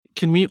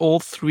can we all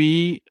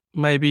three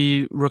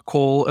maybe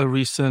recall a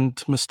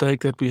recent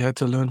mistake that we had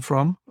to learn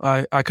from?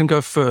 I can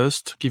go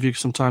first, give you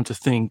some time to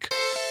think.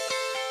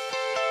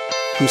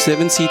 From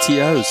 7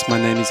 CTOs, my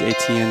name is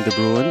Etienne De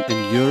Bruin,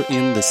 and you're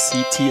in the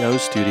CTO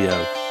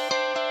studio.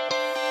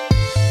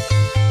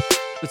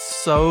 It's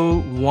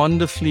so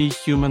wonderfully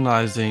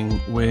humanizing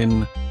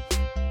when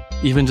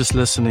even just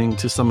listening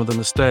to some of the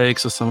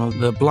mistakes or some of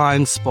the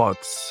blind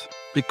spots,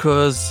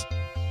 because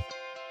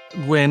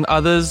when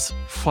others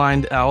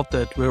find out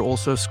that we're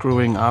also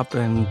screwing up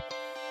and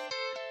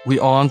we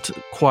aren't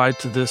quite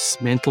this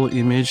mental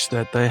image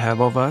that they have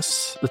of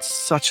us, it's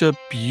such a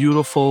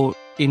beautiful,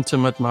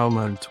 intimate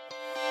moment.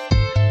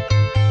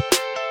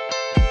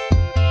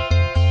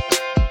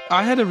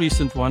 I had a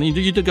recent one.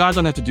 You guys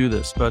don't have to do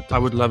this, but I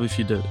would love if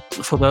you did.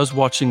 For those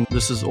watching,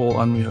 this is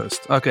all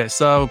unrehearsed. Okay,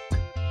 so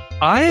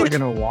We're going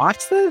to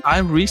watch this? I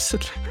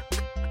recently...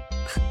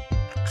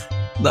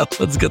 No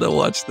one's going to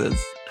watch this.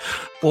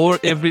 Or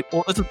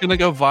it's going to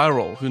go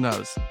viral. Who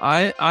knows?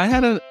 I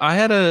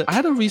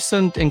had a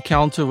recent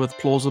encounter with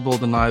plausible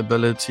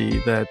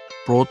deniability that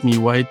brought me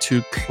way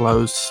too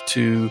close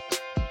to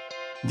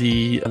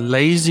the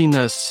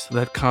laziness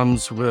that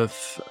comes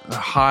with a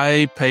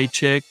high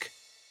paycheck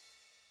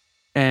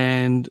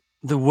and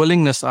the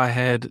willingness I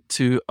had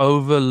to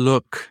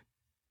overlook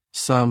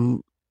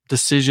some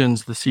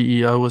decisions the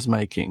CEO was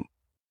making.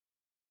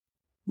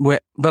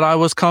 But I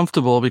was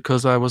comfortable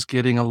because I was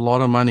getting a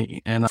lot of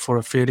money and for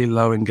a fairly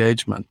low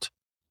engagement.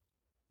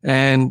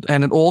 And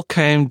it all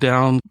came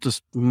down to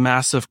this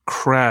massive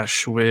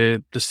crash where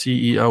the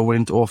CEO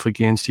went off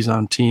against his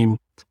own team.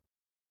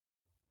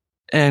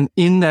 And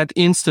in that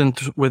instant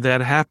where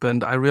that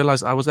happened, I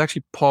realized I was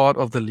actually part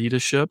of the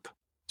leadership.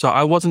 So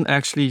I wasn't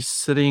actually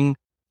sitting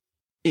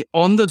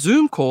on the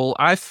Zoom call.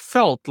 I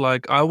felt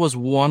like I was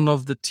one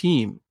of the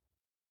team.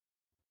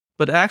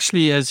 But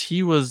actually, as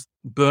he was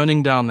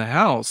burning down the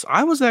house,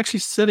 I was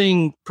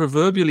actually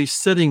proverbially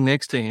sitting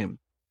next to him.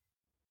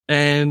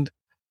 And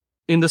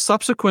in the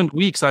subsequent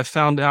weeks, I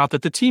found out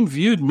that the team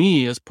viewed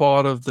me as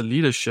part of the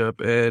leadership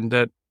and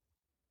that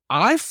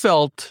I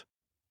felt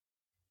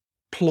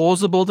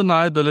plausible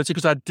deniability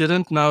because I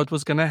didn't know it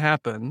was going to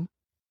happen.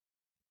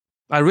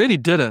 I really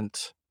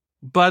didn't.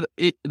 But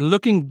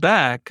looking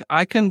back,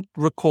 I can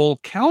recall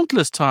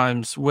countless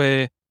times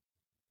where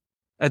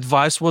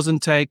advice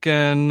wasn't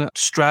taken,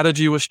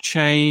 strategy was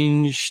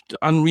changed,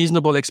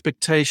 unreasonable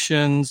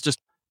expectations, just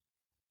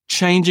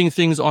changing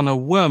things on a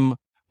whim,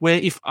 where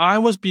if I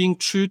was being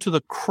true to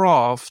the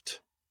craft,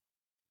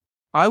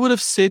 I would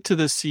have said to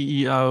the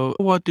CEO,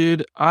 "What,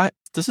 dude,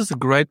 this is a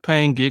great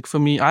paying gig for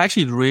me. I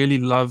actually really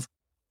love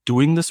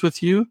doing this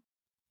with you.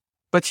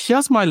 But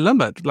here's my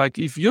limit. Like,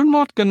 if you're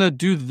not going to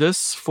do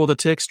this for the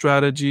tech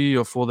strategy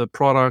or for the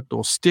product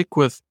or stick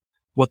with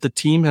what the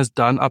team has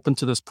done up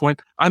until this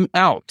point, I'm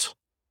out.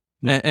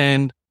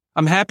 And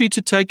I'm happy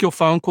to take your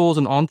phone calls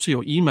and answer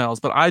your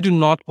emails, but I do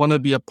not want to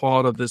be a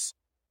part of this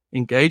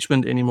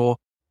engagement anymore.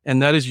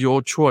 And that is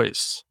your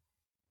choice."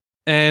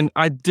 And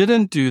I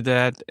didn't do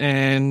that.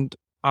 And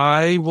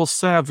I will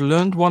say I've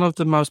learned one of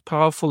the most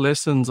powerful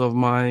lessons of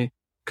my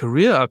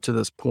career up to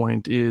this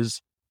point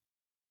is,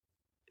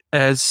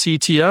 as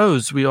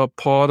CTOs, we are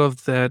part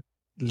of that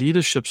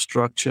leadership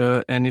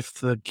structure. And if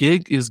the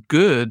gig is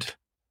good,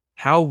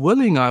 how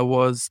willing I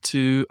was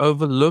to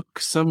overlook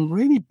some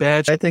really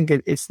bad... I think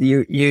it's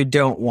you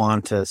don't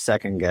want to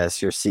second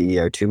guess your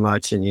CEO too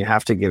much, and you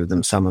have to give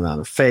them some amount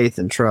of faith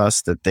and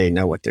trust that they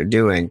know what they're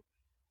doing.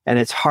 And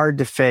it's hard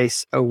to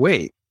face, oh,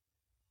 wait,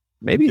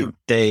 maybe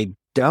they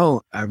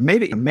don't, or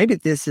maybe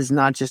this is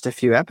not just a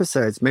few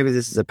episodes. Maybe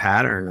this is a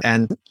pattern.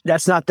 And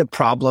that's not the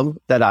problem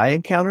that I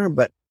encounter,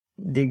 but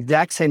the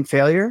exact same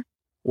failure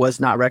was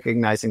not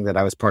recognizing that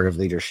I was part of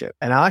leadership.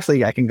 And I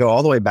can go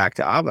all the way back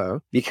to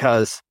Avo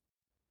because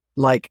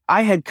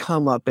I had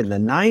come up in the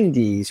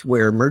 90s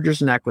where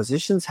mergers and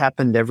acquisitions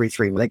happened every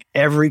 3 months. Like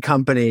every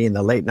company in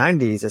the late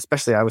 90s,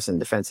 especially I was in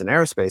defense and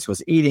aerospace,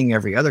 was eating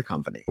every other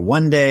company.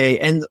 One day,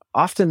 and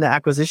often the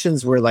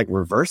acquisitions were like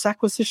reverse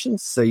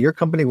acquisitions. So your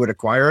company would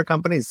acquire a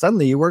company and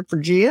suddenly you work for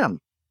GM.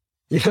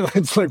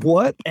 It's like,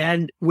 what?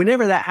 And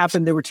whenever that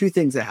happened, there were two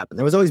things that happened.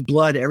 There was always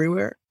blood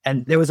everywhere.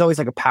 And there was always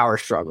like a power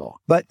struggle,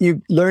 but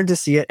you learned to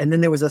see it. And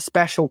then there was a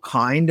special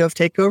kind of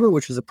takeover,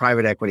 which was a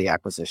private equity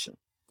acquisition.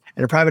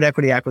 And a private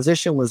equity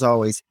acquisition was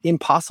always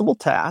impossible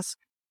task,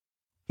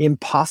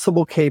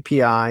 impossible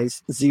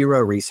KPIs, zero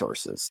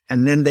resources.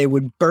 And then they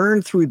would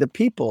burn through the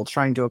people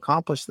trying to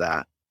accomplish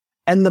that.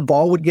 And the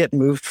ball would get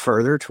moved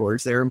further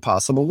towards their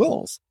impossible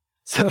goals.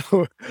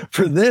 So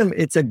for them,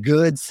 it's a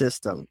good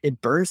system.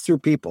 It burns through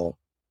people,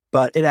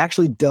 but it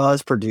actually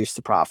does produce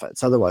the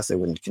profits. Otherwise, they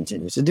wouldn't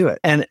continue to do it.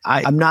 And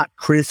I'm not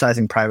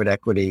criticizing private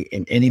equity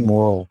in any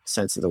moral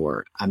sense of the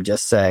word. I'm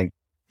just saying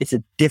it's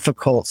a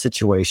difficult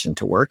situation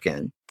to work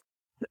in.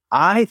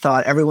 I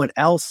thought everyone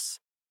else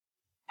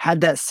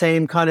had that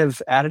same kind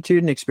of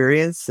attitude and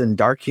experience and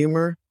dark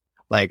humor.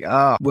 Like,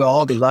 oh, we'll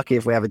all be lucky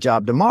if we have a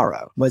job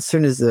tomorrow. But as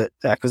soon as the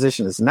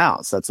acquisition is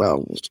announced, that's,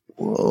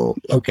 oh,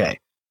 okay.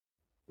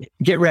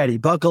 Get ready,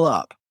 buckle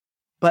up.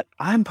 but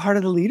I'm part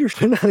of the leadership.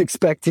 They're not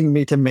expecting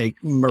me to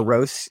make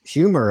morose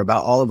humor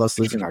about all of us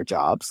losing our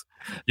jobs.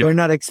 Yep. They're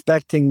not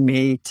expecting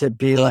me to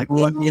be like,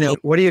 what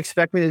do you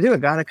expect me to do? I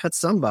got to cut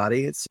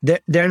somebody.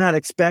 They're not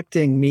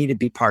expecting me to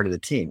be part of the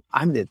team.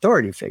 I'm the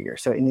authority figure.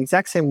 So in the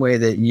exact same way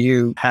that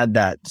you had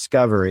that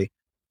discovery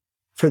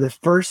for the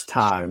first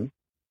time,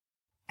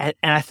 and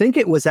I think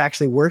it was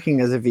actually working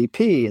as a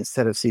VP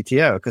instead of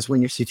CTO, because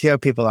when you're CTO,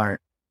 people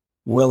aren't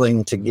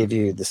willing to give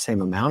you the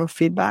same amount of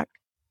feedback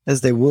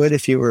as they would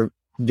if you were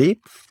VP,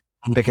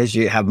 because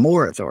you have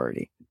more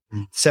authority.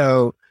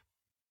 So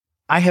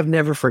I have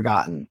never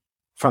forgotten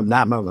from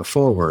that moment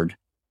forward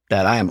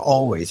that I am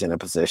always in a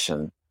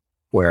position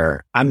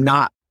where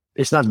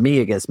it's not me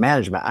against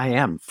management. I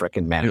am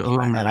freaking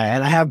management. And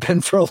I have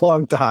been for a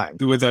long time.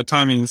 With that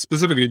timing,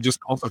 specifically just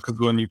also because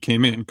when you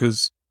came in,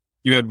 because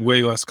you had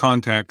way less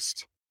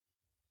context.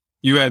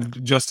 You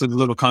had just as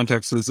little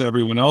context as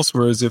everyone else,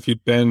 whereas if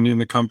you'd been in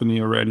the company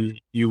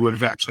already, you would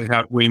have actually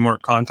had way more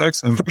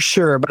context. And for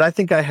sure. But I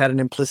think I had an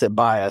implicit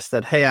bias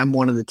that, hey, I'm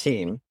one of the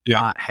team.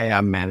 Not, hey,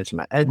 I'm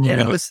management.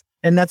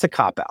 And that's a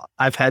cop-out.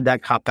 I've had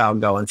that cop-out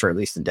going for at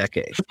least a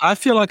decade. I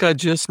feel like I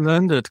just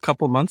learned it a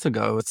couple of months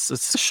ago.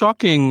 It's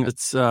shocking.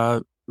 It's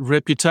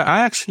reputation.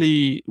 I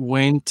actually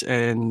went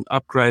and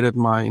upgraded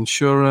my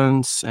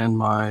insurance and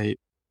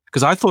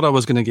because I thought I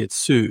was going to get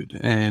sued,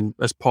 and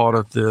as part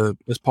of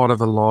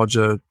a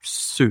larger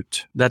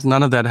suit. That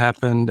none of that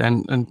happened,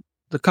 and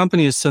the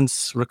company has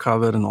since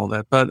recovered and all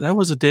that. But that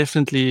was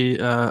definitely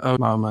a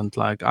moment.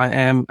 Like, I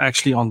am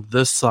actually on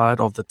this side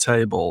of the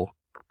table,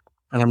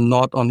 and I'm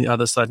not on the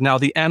other side. Now,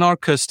 the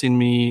anarchist in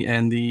me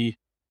and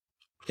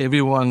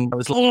everyone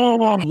was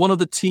like, one of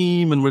the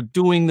team, and we're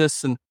doing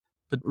this,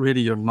 but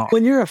really you're not.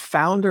 When you're a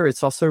founder,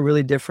 it's also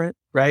really different,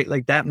 right?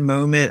 Like that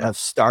moment of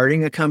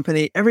starting a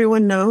company,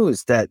 everyone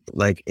knows that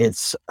like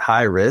it's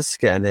high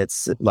risk and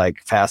it's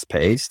like fast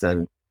paced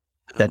and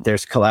that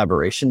there's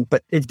collaboration,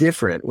 but it's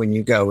different when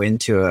you go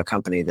into a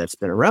company that's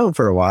been around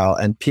for a while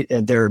and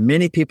there are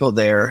many people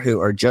there who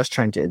are just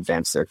trying to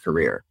advance their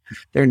career.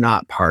 They're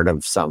not part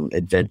of some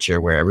adventure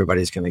where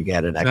everybody's going to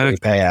get an equity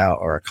payout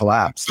or a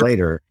collapse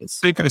later. I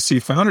think I see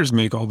founders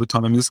make all the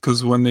time is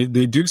because when they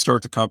do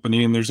start the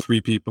company and there's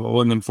 3 people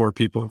and then 4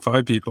 people and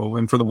 5 people.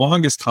 And for the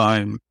longest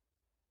time,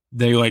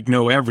 they like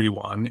know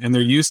everyone and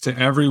they're used to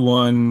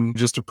everyone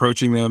just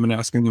approaching them and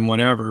asking them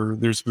whatever.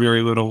 There's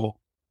very little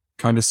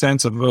kind of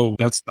sense of, oh,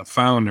 that's the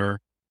founder.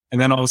 And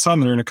then all of a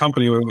sudden they're in a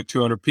company with like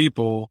 200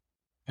 people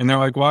and they're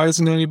like, why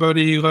isn't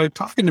anybody like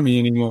talking to me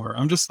anymore?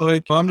 I'm just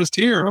like, well, I'm just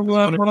here. You're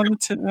the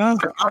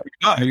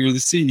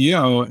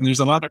CEO. And there's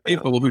a lot of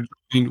people who,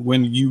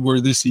 when you were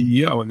the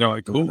CEO, and they're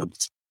like, oh,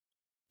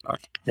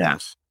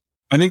 yes.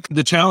 I think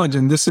the challenge,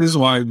 and this is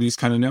why these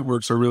kind of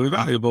networks are really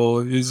valuable,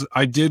 is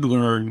I did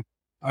learn.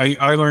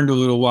 I learned a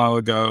little while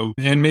ago,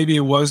 and maybe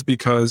it was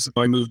because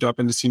I moved up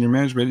into senior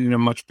management in a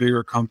much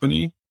bigger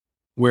company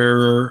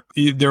where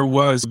there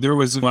was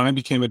when I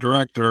became a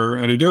director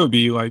at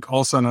Adobe, like all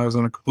of a sudden I was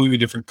on a completely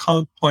different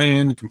comp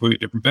plan, completely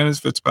different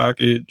benefits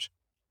package,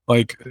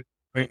 like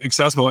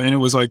accessible. And it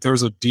was like, there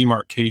was a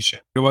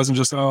demarcation. It wasn't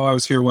just, oh, I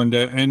was here one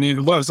day. And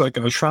it was like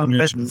a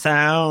trumpet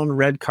sound,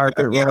 red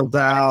carpet rolled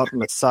out,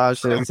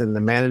 massages in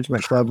the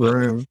management club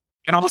room.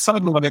 And all of a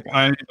sudden, like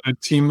a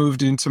team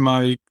moved into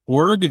my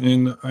org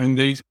and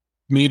they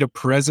made a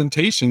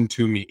presentation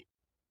to me.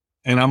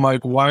 And I'm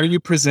like, why are you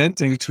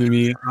presenting to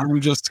me? I'm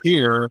just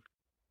here.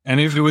 And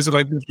if it was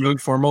like really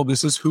formal,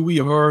 this is who we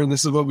are and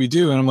this is what we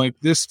do. And I'm like,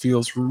 this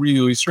feels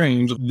really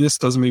strange. This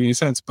doesn't make any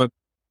sense. But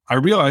I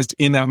realized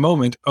in that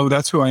moment, oh,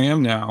 that's who I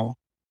am now.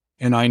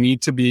 And I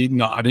need to be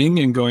nodding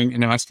and going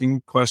and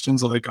asking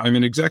questions like I'm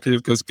an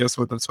executive, because guess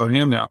what? That's who I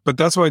am now. But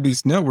that's why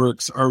these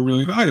networks are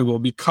really valuable,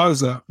 because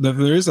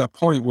there is that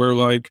point where,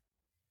 like,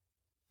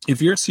 if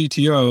you're a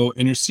CTO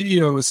and your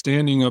CEO is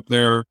standing up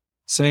there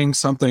saying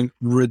something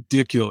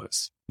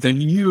ridiculous that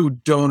you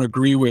don't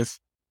agree with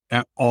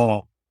at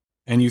all,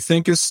 and you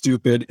think is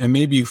stupid, and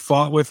maybe you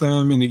fought with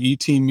them in the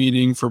E-team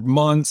meeting for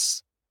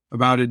months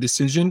about a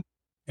decision,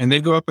 and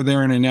they go up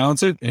there and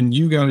announce it, and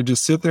you got to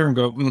just sit there and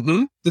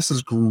go, this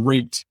is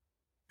great.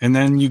 And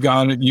then you're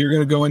going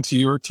to go into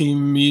your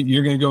team meet,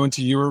 you're going to go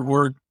into your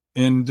work,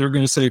 and they're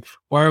going to say,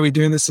 why are we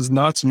doing this? This is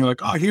nuts. And you're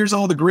like, oh, here's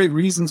all the great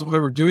reasons why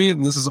we're doing it,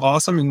 and this is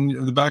awesome. And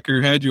in the back of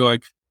your head, you're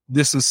like,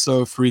 this is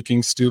so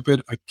freaking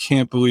stupid. I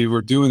can't believe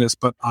we're doing this,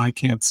 but I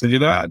can't say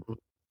that.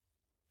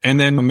 And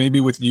then maybe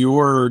with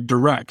your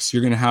directs,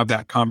 you're going to have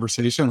that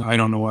conversation. I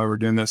don't know why we're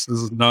doing this. This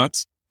is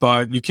nuts.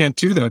 But you can't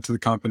do that to the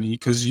company,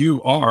 because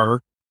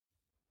you're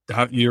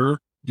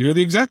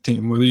the exec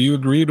team. Whether you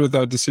agreed with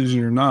that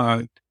decision or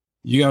not,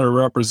 you got to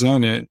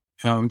represent it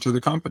to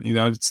the company.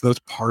 That's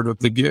part of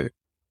the gig,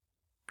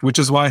 which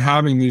is why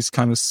having these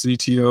kind of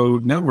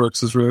CTO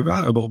networks is really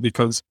valuable,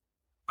 because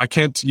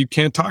you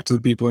can't talk to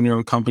the people in your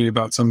own company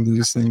about some of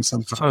these things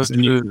sometimes.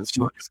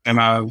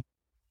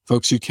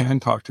 Folks you can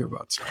talk to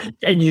about stuff.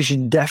 And you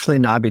should definitely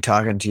not be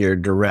talking to your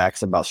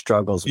directs about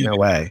struggles. No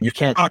way. You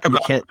can't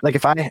like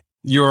if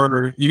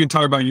you can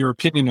talk about your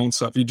opinion on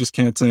stuff. You just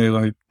can't say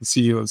like the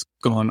CEO's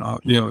gone off,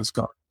 it's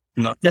gone.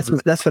 No.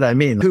 That's what I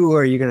mean. Who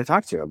are you going to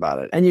talk to about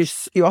it? And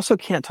you also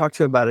can't talk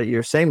to about it at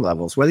your same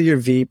levels. Whether you're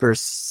VP or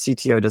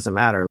CTO doesn't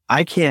matter.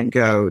 I can't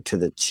go to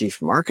the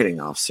chief marketing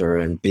officer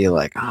and be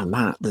like, oh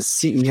man, the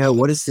CEO,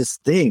 what is this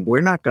thing?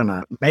 We're not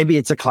gonna. Maybe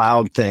it's a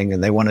cloud thing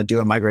and they want to do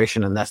a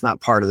migration and that's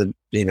not part of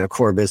the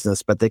core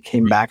business. But they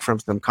came back from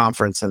some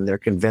conference and they're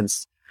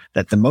convinced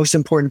that the most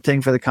important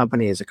thing for the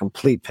company is a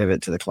complete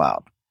pivot to the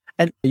cloud.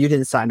 And you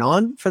didn't sign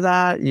on for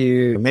that.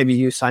 Maybe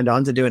you signed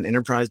on to do an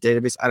enterprise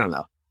database. I don't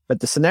know. But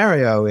the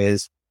scenario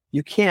is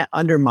you can't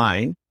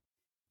undermine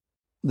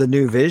the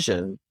new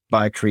vision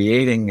by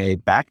creating a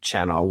back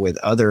channel with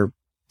other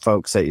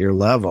folks at your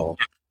level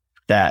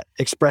that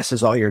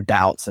expresses all your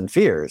doubts and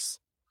fears.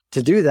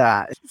 To do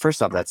that,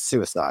 first off, that's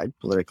suicide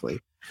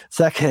politically.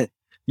 Second,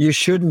 you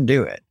shouldn't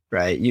do it,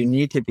 right? You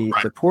need to be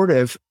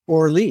supportive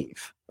or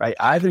leave, right?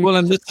 Either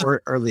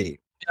support or leave.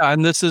 Yeah,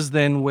 and this is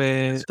then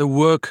where the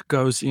work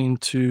goes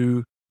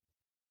into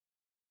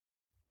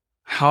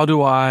how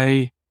do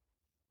I,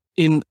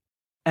 in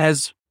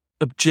as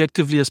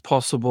objectively as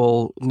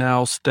possible,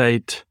 now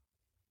state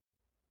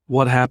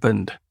what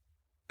happened.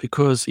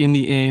 Because in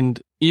the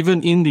end,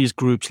 even in these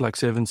groups like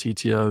 7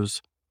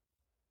 CTOs,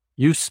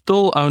 you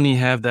still only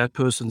have that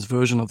person's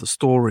version of the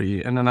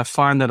story. And then I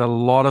find that a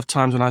lot of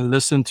times when I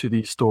listen to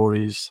these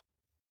stories,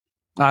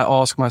 I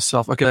ask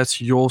myself, okay, that's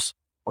your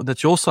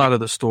side of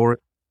the story.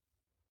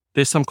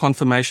 There's some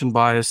confirmation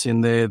bias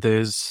in there.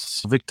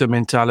 There's victim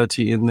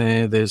mentality in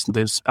there. There's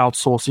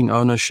outsourcing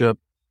ownership.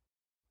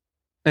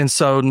 And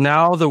so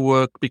now the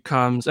work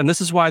becomes, and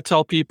this is why I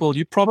tell people,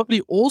 you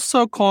probably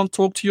also can't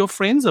talk to your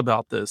friends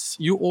about this.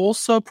 You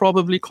also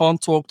probably can't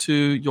talk to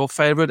your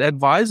favorite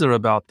advisor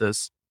about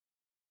this.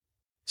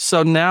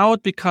 So now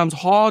it becomes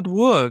hard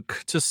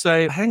work to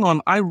say, hang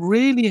on, I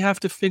really have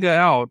to figure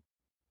out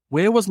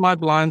where was my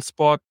blind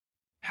spot?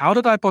 How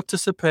did I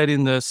participate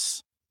in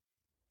this?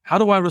 How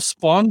do I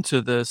respond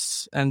to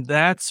this? And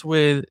that's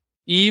where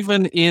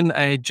even in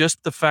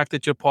just the fact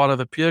that you're part of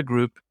a peer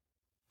group,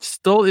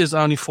 still is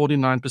only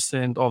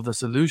 49% of the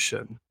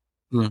solution.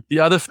 Mm. The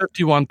other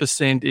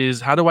 51%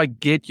 is how do I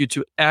get you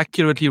to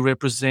accurately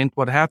represent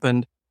what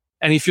happened?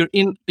 And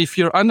if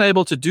you're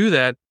unable to do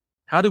that,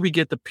 how do we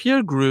get the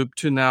peer group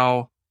to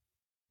now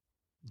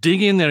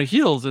dig in their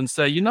heels and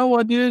say, you know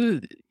what,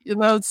 dude,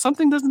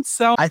 something doesn't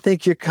sound. I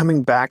think you're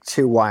coming back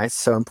to why it's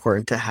so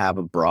important to have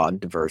a broad,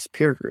 diverse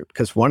peer group.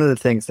 Because one of the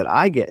things that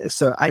I get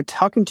is,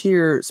 talking to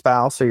your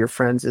spouse or your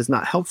friends is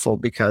not helpful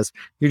because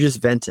you're just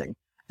venting.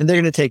 And they're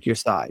going to take your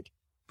side.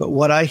 But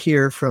what I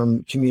hear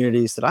from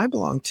communities that I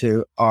belong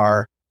to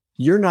are,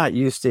 you're not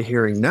used to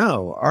hearing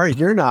no, or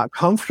you're not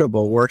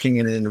comfortable working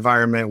in an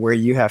environment where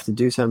you have to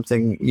do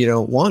something you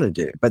don't want to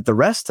do. But the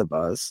rest of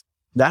us,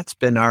 that's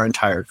been our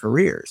entire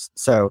careers.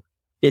 So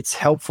it's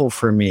helpful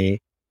for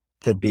me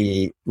to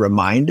be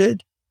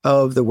reminded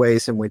of the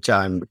ways in which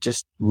I'm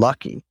just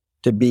lucky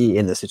to be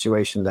in the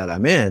situation that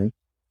I'm in,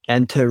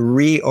 and to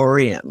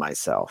reorient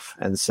myself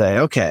and say,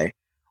 okay,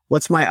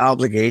 what's my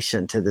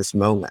obligation to this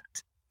moment,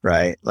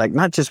 right? Like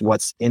not just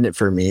what's in it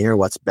for me or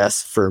what's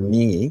best for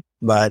me,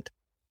 but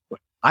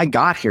I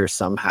got here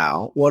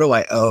somehow. What do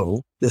I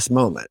owe this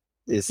moment?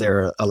 Is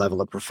there a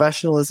level of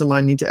professionalism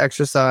I need to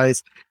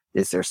exercise?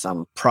 Is there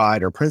some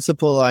pride or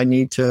principle I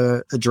need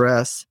to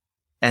address?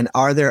 And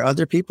are there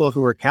other people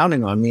who are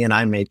counting on me and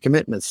I made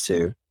commitments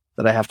to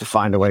that I have to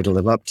find a way to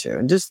live up to?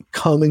 And just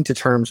coming to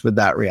terms with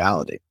that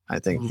reality. I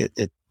think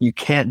you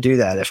can't do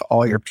that if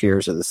all your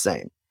peers are the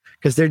same.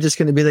 Because they're just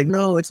going to be like,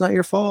 no, it's not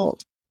your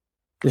fault.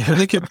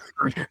 I think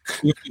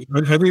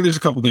there's a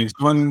couple things.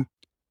 One,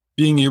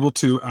 being able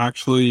to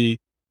actually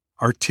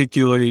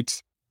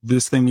articulate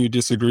this thing you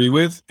disagree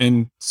with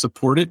and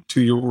support it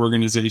to your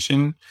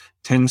organization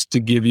tends to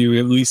give you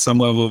at least some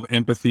level of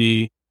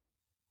empathy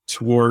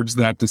towards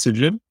that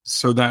decision.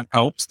 So that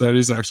helps. That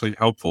is actually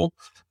helpful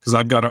because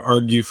I've got to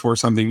argue for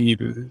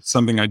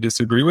something I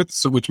disagree with.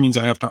 So which means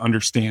I have to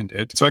understand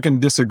it. So I can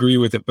disagree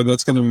with it, but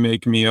that's going to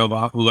make me a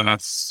lot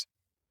less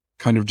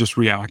kind of just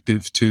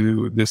reactive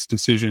to this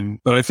decision.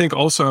 But I think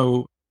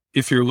also,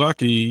 if you're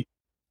lucky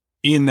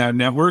in that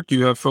network,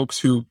 you have folks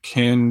who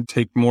can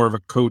take more of a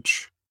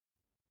coach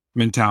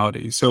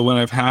mentality. So when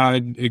I've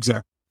had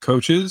exec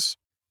coaches,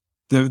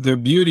 the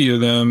beauty of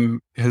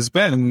them has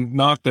been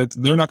not that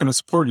they're not going to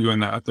support you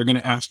in that. They're going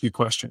to ask you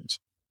questions.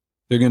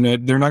 They're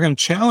not going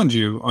to challenge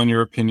you on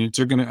your opinions.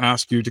 They're going to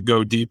ask you to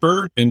go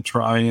deeper and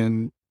try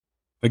and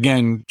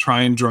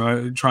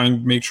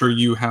make sure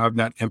you have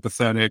that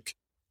empathetic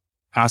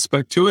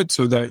aspect to it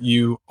so that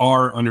you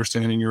are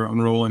understanding your own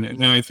role in it.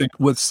 And I think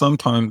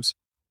sometimes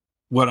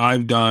what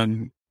I've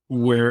done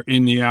where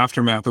in the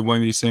aftermath of one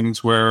of these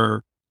things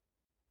where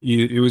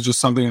it was just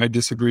something I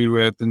disagreed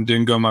with and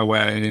didn't go my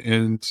way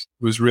and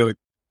was really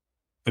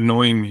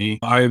annoying me,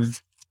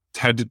 I've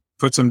had to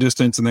put some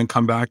distance and then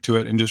come back to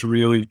it and just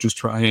really just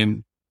try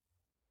and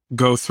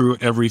go through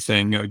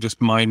everything,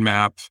 just mind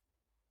map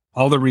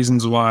all the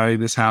reasons why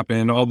this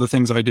happened, all the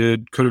things I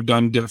could have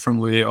done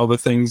differently, all the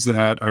things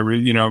that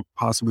I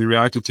possibly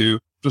reacted to.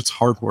 Just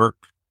hard work,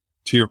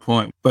 to your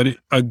point. But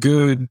a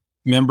good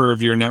member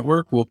of your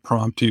network will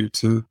prompt you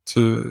to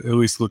at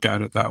least look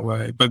at it that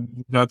way. But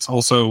that's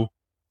also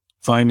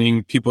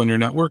finding people in your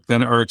network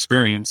that are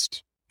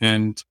experienced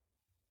and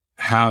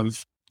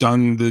have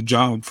done the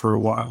job for a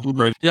while,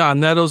 right? Yeah,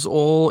 and that is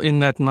all in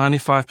that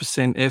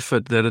 95%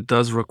 effort that it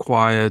does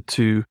require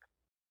to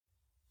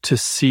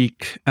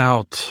seek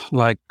out,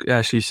 like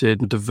Ashley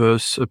said,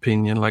 diverse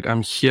opinion. Like,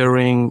 I'm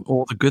hearing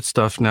all the good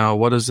stuff now.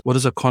 What does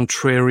a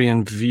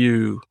contrarian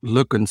view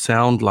look and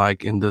sound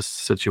like in this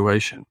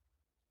situation?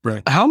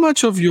 Right. How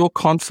much of your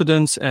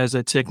confidence as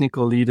a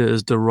technical leader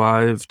is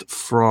derived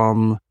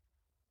from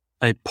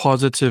a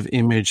positive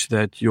image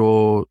that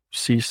your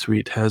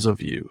C-suite has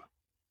of you?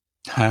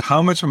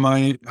 How much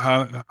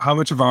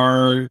of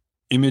our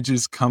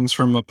images comes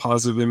from a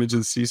positive image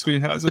the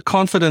C-suite has? The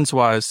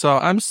confidence-wise. So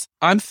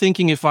I'm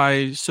thinking, if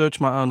I search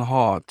my own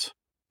heart,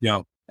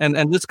 Yeah.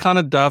 and this kind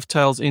of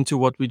dovetails into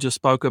what we just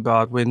spoke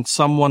about, when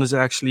someone is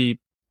actually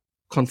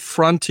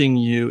confronting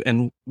you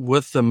and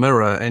with the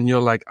mirror, and you're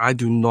like, I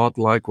do not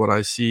like what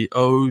I see.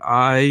 Oh,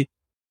 I'm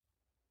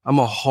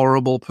a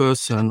horrible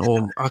person,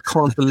 or I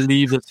can't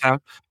believe this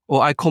happened,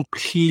 or I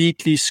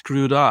completely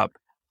screwed up.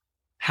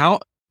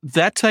 How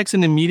that takes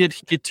an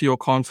immediate hit to your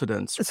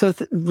confidence. So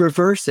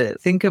reverse it.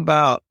 Think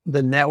about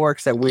the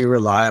networks that we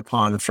rely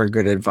upon for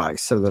good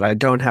advice, so that I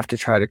don't have to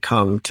try to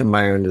come to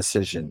my own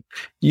decision.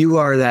 You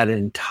are that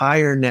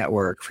entire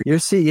network. Your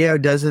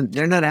CEO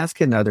they're not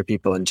asking other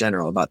people in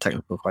general about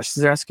technical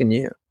questions. They're asking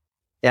you.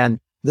 And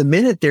the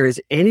minute there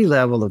is any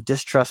level of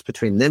distrust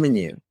between them and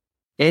you,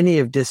 any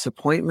of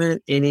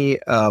disappointment, any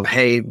of,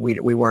 hey, we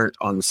weren't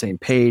on the same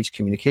page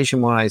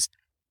communication wise,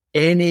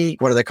 any,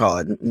 what do they call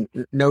it?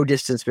 No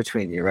distance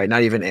between you, right?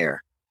 Not even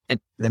air. And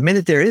the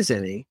minute there is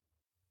any,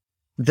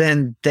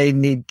 then they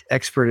need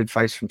expert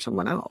advice from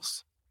someone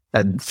else.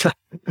 And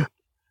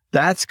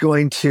that's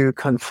going to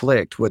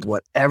conflict with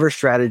whatever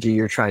strategy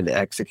you're trying to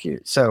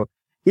execute. So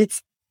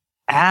it's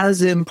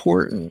as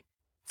important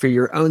for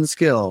your own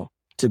skill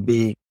to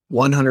be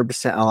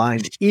 100%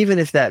 aligned, even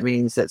if that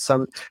means that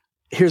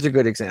here's a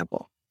good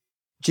example.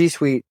 G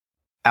Suite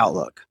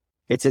Outlook.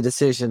 It's a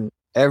decision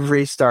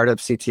every startup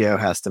CTO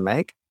has to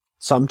make.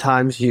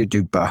 Sometimes you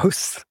do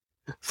both.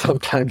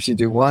 Sometimes you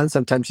do one.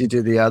 Sometimes you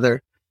do the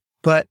other.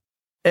 But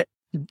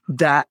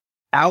that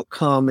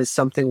outcome is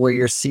something where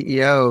your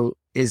CEO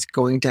is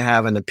going to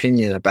have an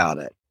opinion about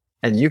it.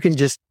 And you can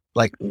just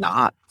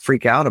not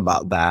freak out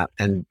about that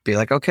and be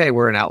like, okay,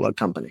 we're an Outlook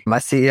company. My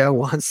CEO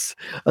wants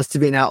us to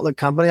be an Outlook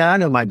company. I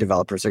know my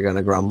developers are going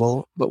to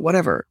grumble, but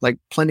whatever.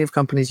 Plenty of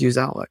companies use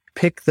Outlook.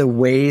 Pick the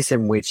ways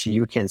in which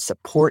you can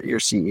support your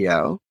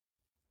CEO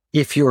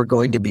if you're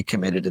going to be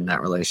committed in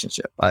that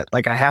relationship. I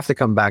have to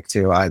come back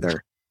to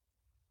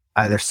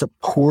either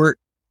support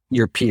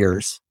your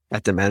peers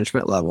at the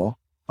management level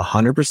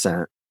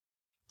 100%,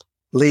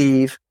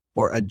 leave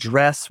or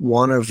address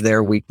one of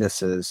their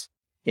weaknesses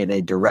in a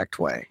direct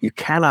way. You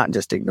cannot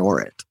just ignore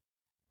it.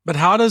 But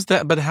how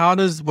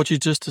does what you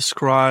just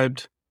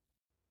described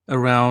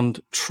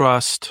around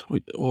trust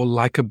or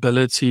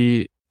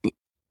likability,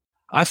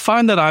 I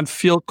find that I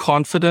feel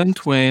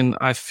confident when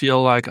I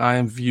feel like I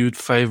am viewed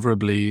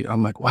favorably.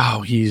 I'm like,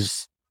 wow,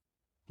 he's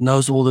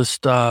knows all this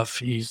stuff.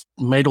 He's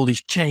made all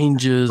these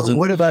changes. But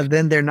what about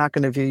then? They're not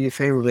going to view you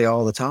favorably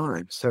all the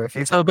time. So if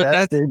you've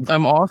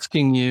I'm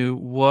asking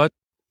you,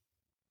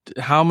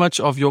 how much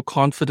of your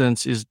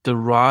confidence is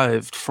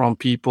derived from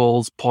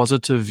people's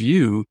positive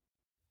view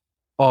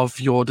of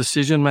your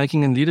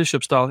decision-making and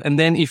leadership style? And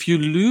then if you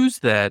lose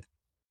that,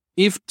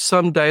 if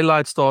some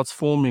daylight starts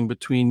forming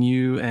between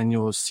you and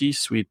your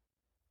C-suite,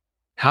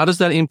 how does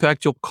that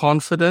impact your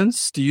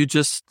confidence? Do you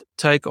just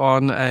take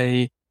on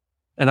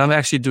and I'm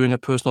actually doing a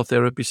personal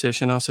therapy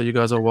session now, so you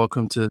guys are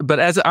welcome to, but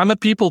as I'm a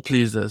people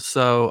pleaser,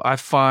 so I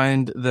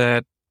find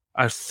that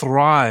I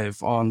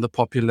thrive on the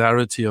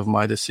popularity of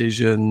my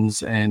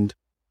decisions and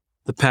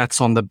the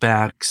pats on the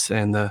backs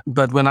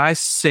but when I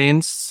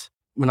sense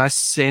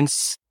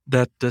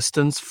that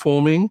distance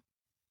forming,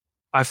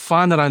 I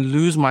find that I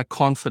lose my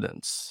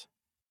confidence.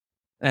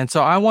 And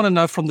so I want to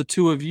know from the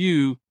two of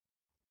you,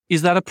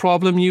 is that a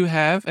problem you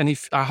have? And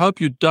I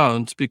hope you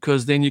don't,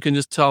 because then you can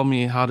just tell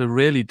me how to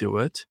really do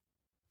it.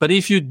 But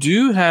if you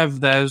do have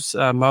those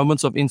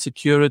moments of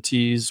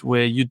insecurities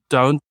where you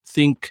don't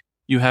think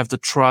you have the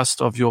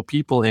trust of your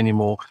people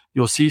anymore,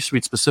 your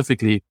C-suite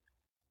specifically,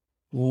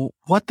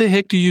 what the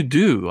heck do you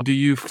do? Do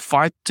you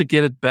fight to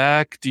get it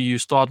back? Do you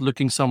start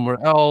looking somewhere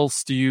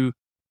else?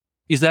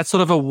 Is that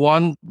sort of a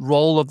one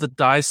roll of the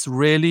dice,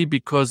 really?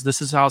 Because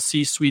this is how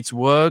C-suites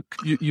work.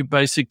 You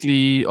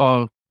basically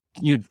when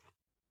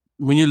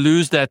you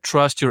lose that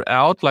trust, you're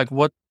out.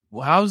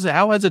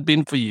 How has it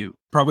been for you?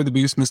 Probably the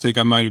biggest mistake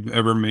I might have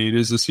ever made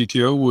as a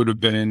CTO would have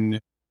been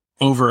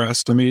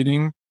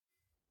overestimating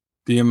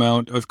the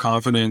amount of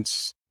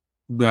confidence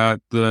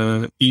that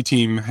the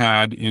E-team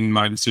had in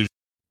my decision.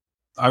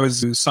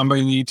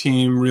 Somebody in the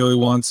E-team really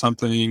wants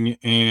something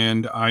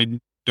and I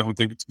don't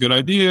think it's a good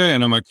idea.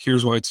 And I'm like,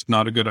 here's why it's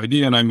not a good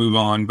idea. And I move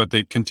on, but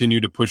they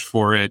continue to push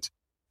for it.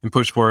 And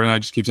I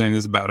just keep saying this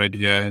is a bad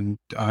idea. And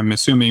I'm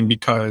assuming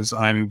because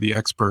I'm the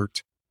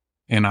expert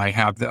and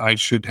I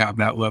should have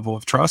that level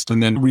of trust.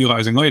 And then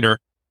realizing later,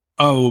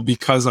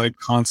 because I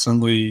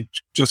constantly,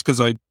 just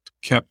because I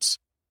kept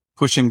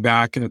pushing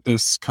back at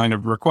this kind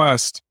of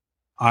request,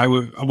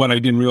 what I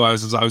didn't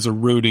realize is I was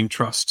eroding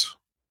trust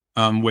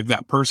with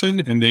that person.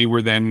 And they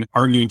were then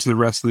arguing to the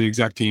rest of the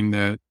exec team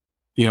that,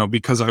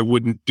 because I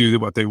wouldn't do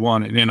what they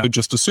wanted. And I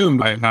just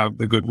assumed I have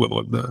the goodwill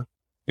of the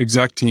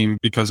exec team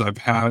because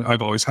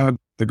I've always had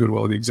the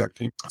goodwill of the exec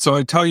team. So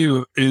I tell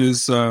you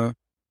is the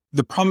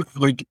problem,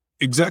 like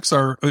execs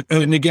are,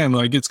 and again,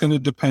 like it's going to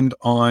depend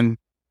on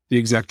the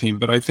exec team,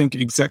 but I think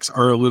execs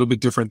are a little bit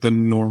different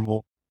than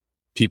normal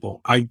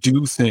people. I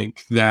do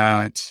think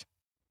that,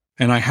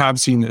 and I have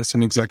seen this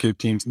in executive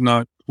teams,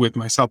 not with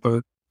myself,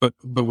 but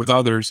with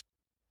others.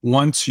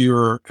 Once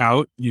you're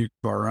out, you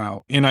are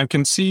out. And I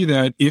can see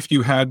that if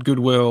you had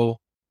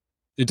goodwill,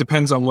 it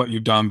depends on what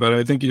you've done. But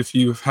I think if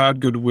you've had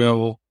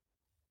goodwill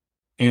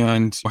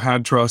and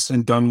had trust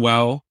and done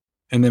well,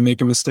 and then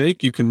make a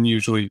mistake, you can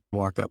usually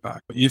walk that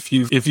back. If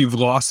you've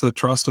lost the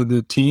trust of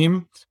the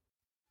team,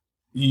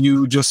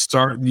 you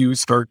start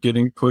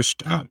getting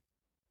pushed out.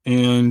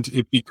 And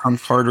it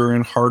becomes harder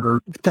and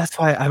harder. That's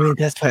why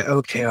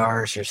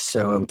OKRs are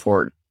so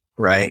important,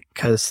 right?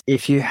 Because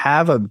if you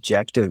have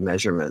objective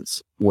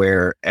measurements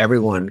where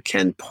everyone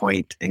can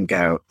point and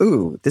go,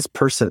 ooh, this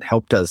person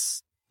helped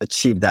us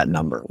achieve that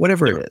number,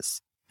 whatever it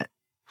is.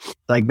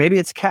 Like maybe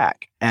it's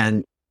CAC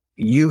and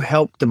you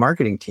helped the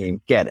marketing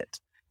team get it.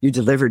 You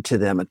delivered to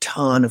them a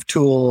ton of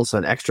tools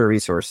and extra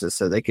resources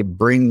so they could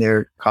bring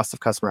their cost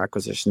of customer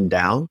acquisition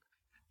down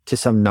to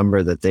some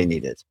number that they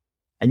needed.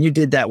 And you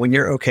did that when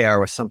your OKR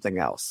was something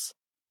else.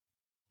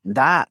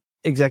 That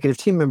executive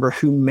team member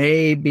who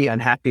may be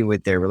unhappy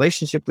with their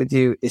relationship with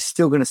you is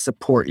still going to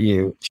support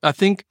you. I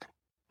think,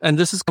 and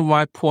this is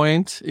my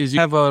point, is you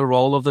have a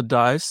roll of the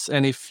dice.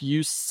 And if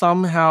you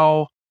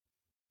somehow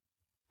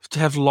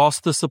have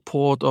lost the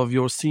support of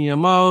your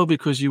CMO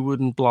because you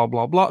wouldn't blah,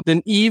 blah, blah,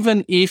 then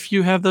even if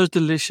you have those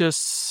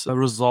delicious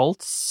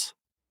results,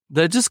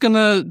 they're just going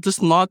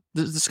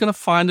to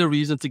find a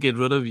reason to get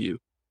rid of you.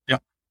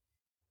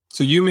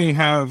 So you may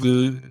have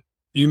the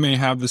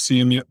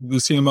CMO, the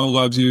CMO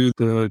loves you,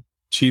 the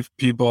chief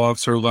people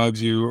officer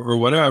loves you or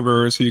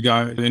whatever. So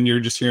and you're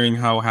just hearing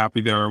how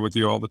happy they are with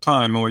you all the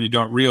time. And what you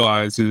don't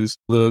realize is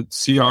the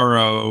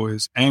CRO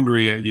is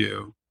angry at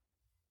you.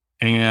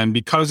 And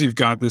because you've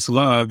got this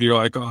love, you're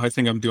like, I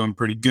think I'm doing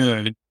pretty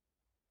good.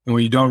 And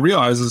what you don't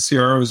realize is the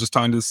CRO is just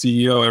talking to the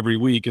CEO every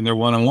week and they're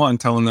one-on-one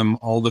telling them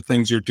all the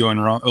things you're doing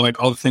wrong,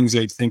 like all the things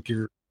they think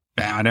you're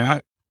bad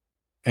at.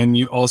 And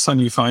all of a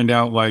sudden you find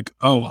out like,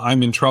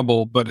 I'm in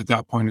trouble, but at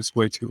that point it's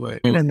way too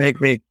late. You're going to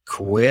make me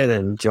quit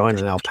and join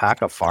an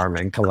alpaca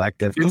farming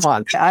collective. Come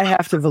on. I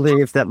have to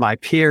believe that my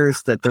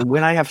peers,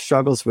 when I have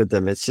struggles with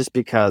them, it's just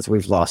because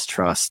we've lost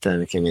trust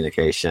and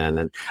communication.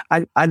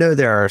 And I know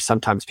there are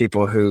sometimes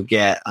people who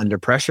get under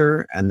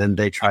pressure and then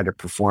they try to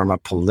perform a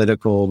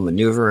political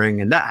maneuvering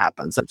and that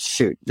happens.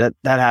 That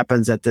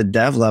happens at the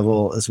dev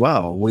level as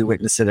well. We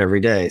witness it every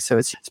day. So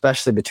it's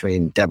especially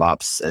between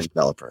DevOps and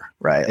developer,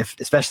 right?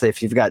 Especially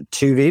if you've got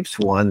two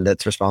VPs, one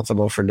that's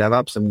responsible for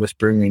DevOps and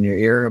whispering in your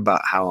ear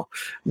about how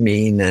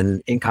mean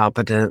and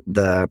incompetent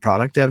the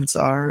product devs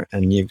are.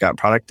 And you've got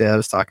product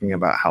devs talking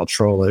about how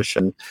trollish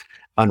and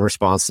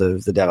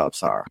unresponsive the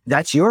DevOps are.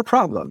 That's your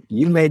problem.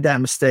 You made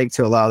that mistake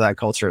to allow that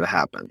culture to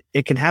happen.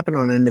 It can happen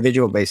on an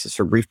individual basis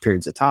for brief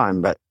periods of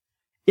time, but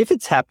if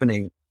it's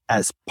happening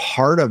as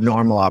part of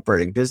normal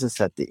operating business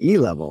at the E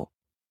level,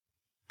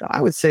 I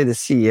would say the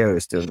CEO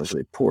is doing a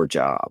really poor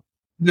job.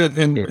 And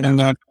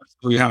that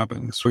actually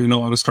happens. So, a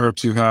lot of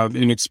startups who have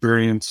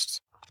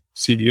inexperienced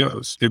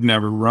CEOs, they've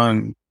never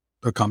run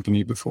a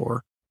company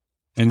before.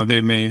 And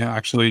they may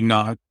actually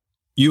not,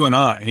 you and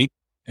I,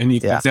 and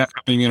if that's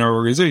happening in our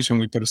organization,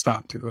 we put a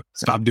stop to it.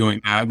 Stop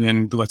doing that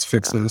and let's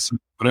fix this,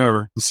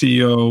 whatever. The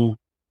CEO,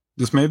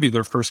 this may be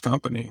their first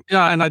company.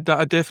 Yeah, and I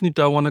definitely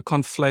don't want to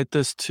conflate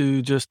this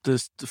to just the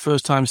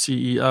first-time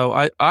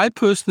CEO. I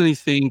personally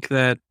think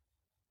that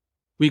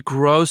we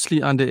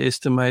grossly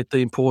underestimate the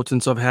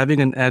importance of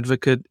having an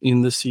advocate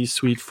in the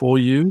C-suite for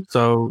you.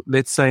 So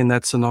let's say in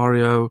that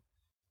scenario,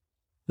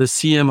 the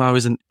CMO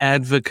is an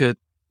advocate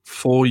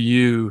for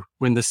you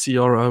when the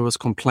CRO is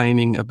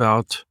complaining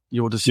about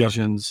your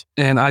decisions.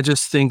 Yep. And I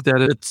just think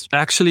that it's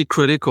actually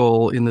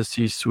critical in the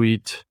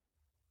C-suite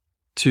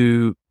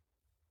to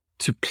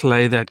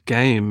play that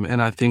game.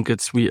 And I think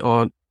we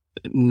are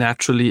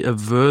naturally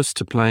averse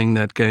to playing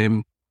that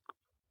game.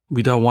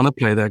 We don't want to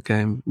play that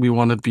game. We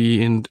want to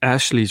be in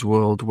Ashley's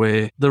world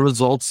where the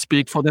results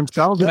speak for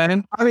themselves,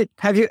 man. I mean,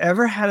 have you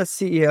ever had a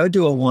CEO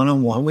do a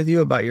one-on-one with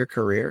you about your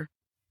career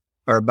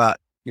or about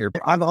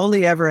I've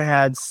only ever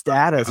had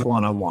status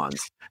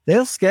one-on-ones.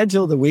 They'll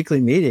schedule the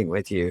weekly meeting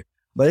with you,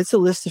 but it's a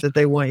list that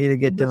they want you to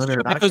get done.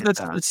 Because the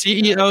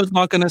CEO is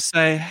not going to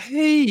say,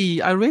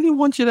 hey, I really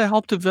want you to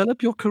help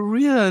develop your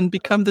career and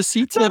become the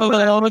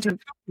CTO.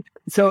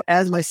 So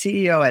as my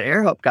CEO at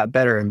AirHelp got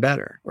better and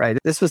better, right?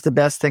 This was the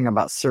best thing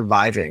about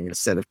surviving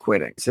instead of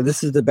quitting. So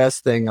this is the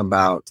best thing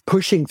about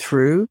pushing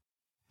through.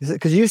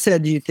 Because you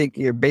said you think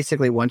you're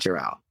basically once you're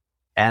out.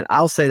 And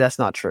I'll say that's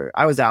not true.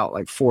 I was out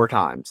like 4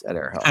 times at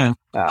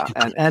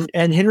AirHealth.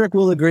 And Henrik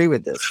will agree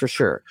with this for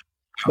sure.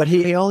 But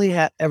he only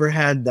ever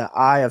had the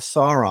eye of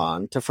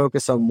Sauron to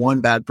focus on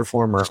one bad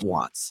performer at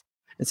once.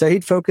 And so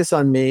he'd focus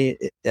on me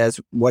as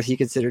what he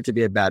considered to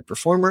be a bad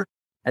performer.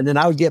 And then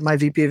I would get my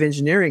VP of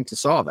engineering to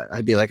solve it.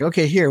 I'd be like,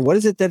 okay, here, what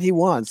is it that he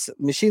wants?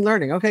 Machine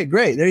learning. Okay,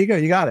 great. There you go.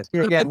 You got it.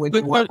 Again, with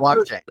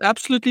blockchain.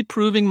 Absolutely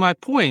proving my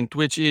point,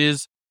 which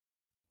is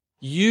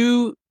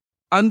you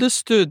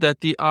understood that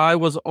the eye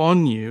was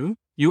on you.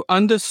 You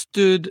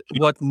understood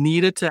what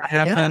needed to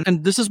happen. Yeah.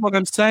 And this is what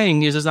I'm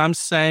saying is I'm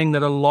saying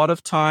that a lot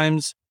of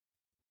times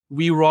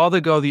we rather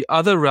go the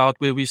other route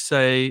where we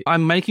say,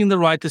 I'm making the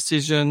right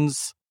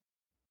decisions.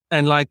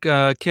 And like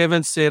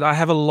Kevin said, I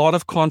have a lot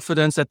of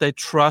confidence that they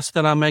trust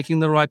that I'm making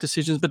the right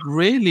decisions. But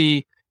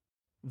really,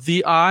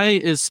 the eye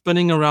is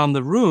spinning around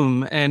the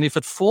room. And if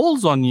it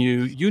falls on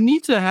you, you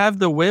need to have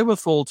the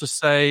wherewithal to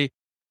say,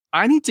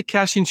 I need to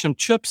cash in some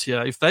chips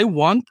here. If they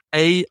want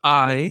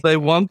AI, they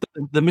want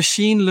the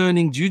machine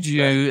learning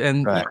juju,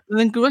 and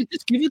then go ahead,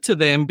 just give it to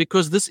them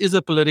because this is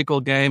a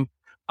political game.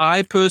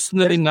 I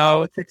personally know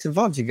politics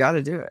involved. You got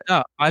to do it.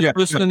 Yeah, I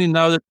personally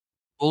know that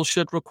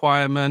bullshit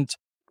requirement.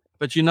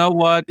 But you know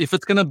what? If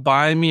it's going to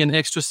buy me an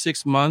extra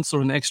 6 months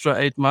or an extra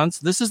 8 months,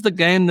 this is the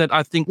game that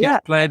I think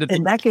gets played.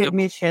 And that gave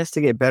me a chance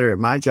to get better at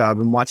my job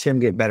and watch him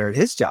get better at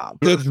his job.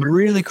 It was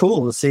really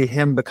cool to see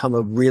him become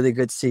a really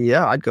good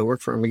CEO. I'd go work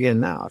for him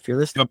again now if you're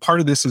listening. Part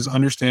of this is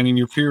understanding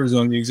your peers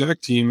on the exec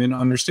team and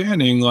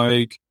understanding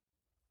like,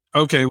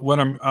 okay,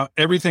 what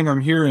everything I'm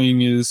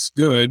hearing is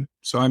good,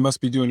 so I must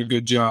be doing a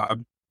good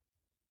job.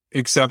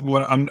 Except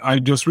I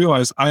just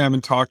realized I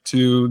haven't talked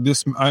to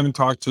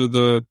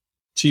the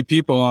chief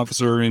people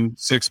officer in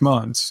 6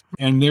 months,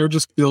 and they're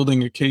just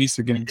building a case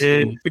against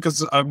me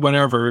because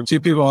whatever.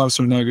 Chief people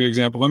officer is not a good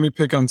example. Let me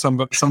pick on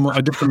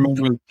a different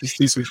member of the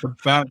C-suite.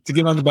 To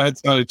get on the bad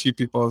side of chief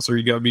people officer,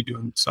 you got to be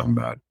doing something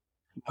bad.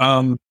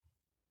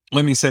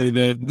 Let me say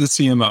that the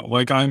CMO,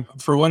 like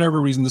for whatever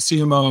reason, the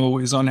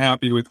CMO is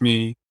unhappy with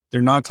me.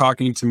 They're not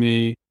talking to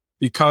me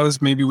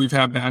because maybe we've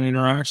had bad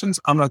interactions.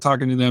 I'm not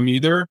talking to them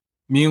either.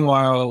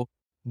 Meanwhile,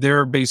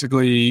 they're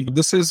basically,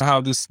 this is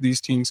how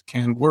these teams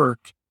can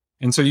work.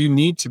 And so you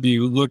need to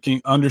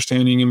be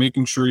understanding and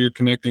making sure you're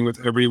connecting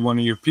with every one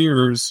of your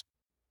peers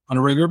on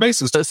a regular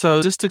basis.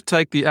 So just to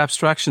take the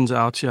abstractions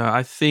out here,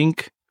 I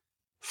think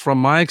from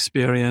my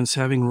experience,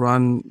 having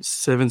run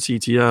 7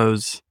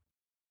 CTOs,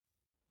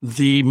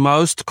 the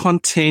most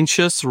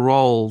contentious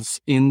roles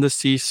in the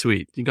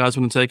C-suite, you guys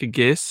want to take a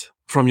guess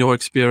from your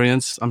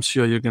experience? I'm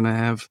sure you're going to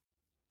have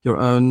your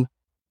own.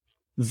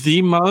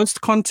 The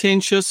most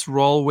contentious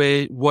role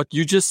where what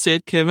you just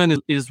said, Kevin,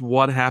 is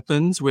what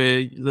happens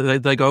where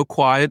they go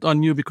quiet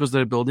on you because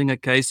they're building a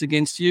case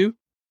against you.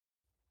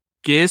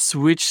 Guess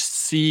which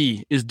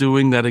C is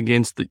doing that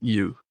against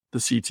you, the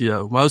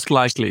CTO? Most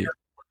likely.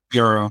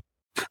 CRO.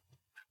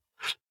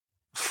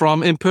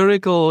 From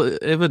empirical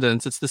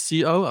evidence, it's the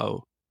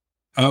COO.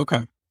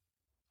 Okay.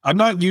 I'm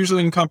not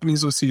usually in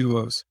companies with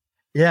COOs.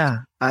 Yeah,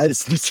 I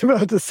was just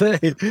about to say.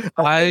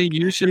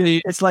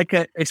 It's like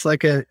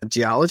a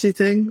geology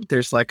thing.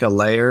 There's like a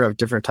layer of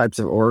different types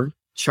of org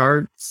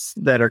charts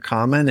that are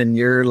common, and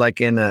you're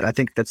like I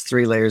think that's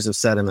 3 layers of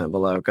sediment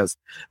below. Because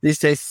these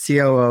days,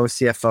 COO,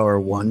 CFO are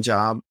one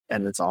job,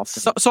 and it's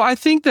often. So I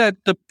think that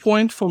the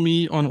point for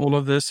me on all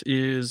of this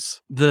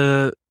is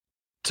to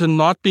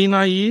not be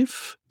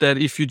naive. That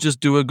if you just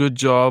do a good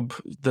job,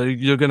 that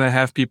you're going to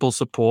have people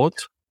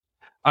support.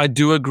 I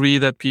do agree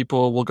that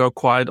people will go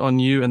quiet on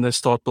you and they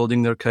start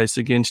building their case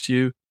against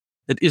you.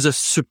 It is a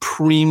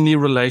supremely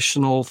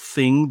relational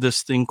thing,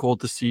 this thing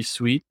called the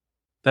C-suite.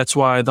 That's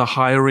why the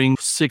hiring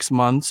 6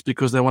 months,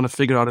 because they want to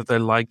figure out if they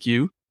like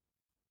you.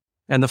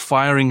 And the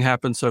firing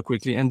happens so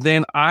quickly. And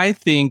then I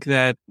think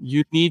that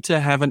you need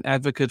to have an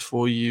advocate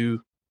for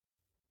you.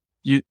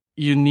 You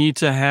need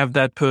to have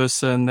that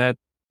person that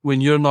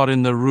when you're not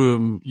in the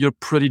room, you're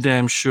pretty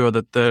damn sure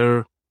that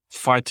they're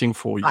fighting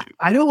for you.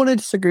 I don't want to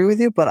disagree with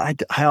you,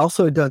 but I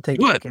also don't think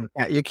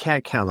you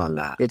can't count on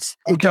that.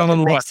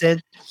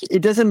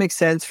 It doesn't make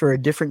sense for a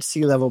different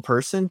C-level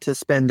person to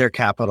spend their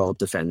capital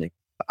defending.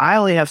 I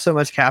only have so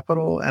much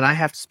capital, and I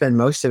have to spend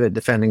most of it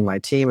defending my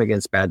team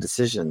against bad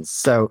decisions.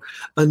 So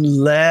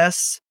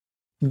unless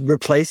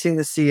replacing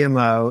the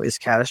CMO is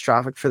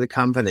catastrophic for the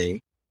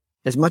company,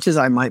 as much as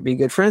I might be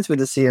good friends with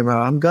the CMO,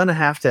 I'm going to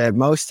have to at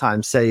most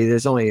times say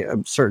there's only a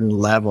certain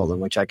level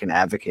in which I can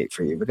advocate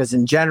for you. Because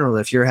in general,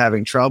 if you're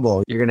having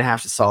trouble, you're going to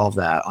have to solve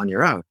that on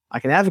your own. I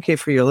can advocate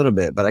for you a little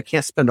bit, but I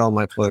can't spend all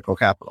my political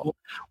capital.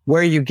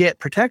 Where you get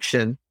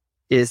protection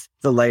is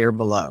the layer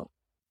below.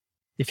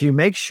 If you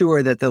make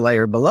sure that the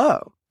layer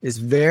below is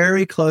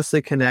very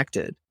closely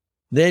connected,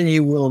 then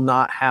you will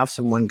not have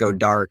someone go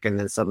dark and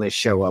then suddenly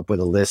show up with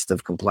a list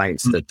of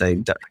complaints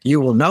that you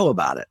will know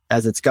about it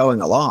as it's going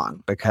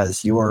along,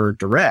 because your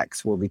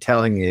directs will be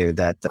telling you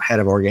that the head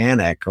of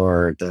organic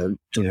or the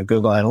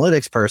Google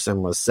Analytics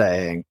person was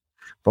saying,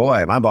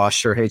 boy, my boss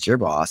sure hates your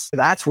boss.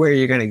 That's where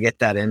you're going to get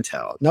that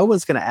intel. No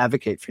one's going to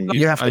advocate for you.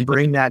 You have to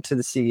bring that to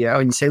the CEO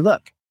and you say,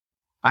 look,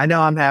 I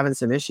know I'm having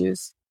some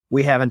issues.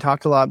 We haven't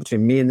talked a lot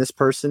between me and this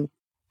person.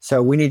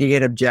 So we need to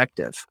get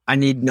objective. I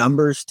need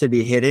numbers to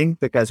be hitting,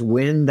 because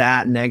when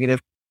that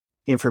negative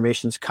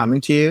information is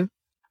coming to you,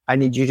 I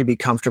need you to be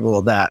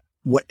comfortable that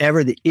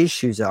whatever the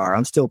issues are,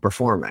 I'm still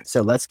performing.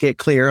 So let's get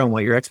clear on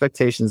what your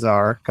expectations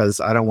are, because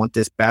I don't want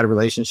this bad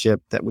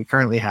relationship that we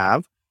currently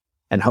have,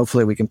 and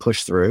hopefully we can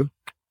push through,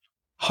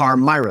 harm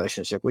my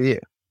relationship with you.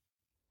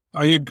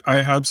 I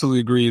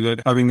absolutely agree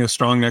that having a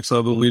strong next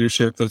level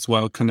leadership that's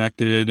well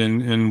connected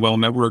and well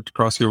networked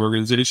across your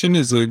organization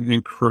is an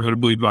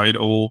incredibly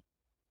vital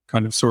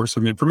kind of source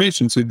of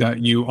information, so that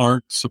you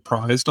aren't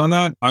surprised on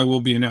that. I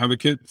will be an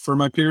advocate for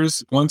my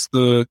peers. Once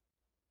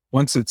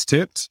it's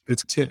tipped,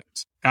 it's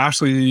tipped.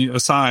 Ashley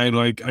aside,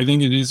 like, I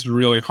think it is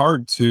really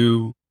hard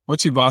to,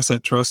 once you've lost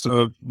that trust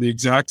of the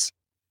execs,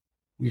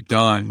 you're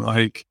done.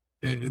 Like,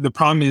 the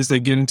problem is they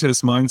get into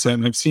this mindset,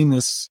 and I've seen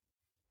this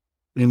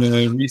in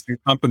a recent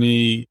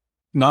company,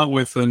 not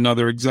with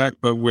another exec,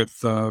 but with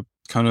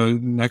kind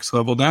of next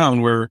level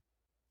down, where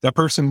that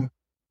person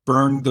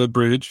burned the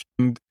bridge.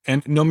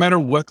 And no matter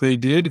what they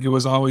did, it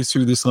was always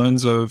through this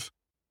lens of,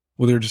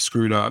 well, they're just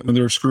screwed up, and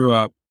they're a screw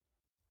up.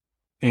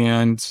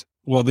 And,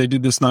 well, they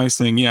did this nice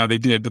thing. Yeah, they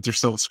did, but they're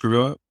still a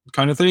screw up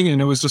kind of thing.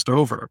 And it was just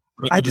over.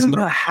 I don't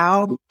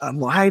know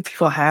why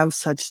people have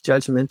such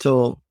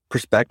judgmental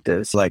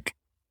perspectives. Like,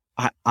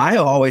 I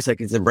always like,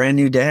 it's a brand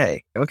new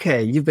day.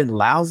 Okay, you've been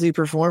lousy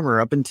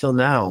performer up until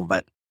now,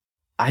 but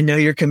I know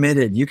you're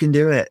committed. You can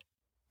do it.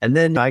 And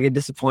then I get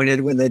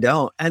disappointed when they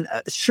don't. And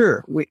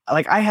sure,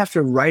 I have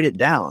to write it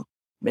down,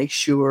 make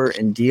sure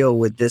and deal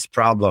with this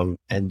problem,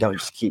 and don't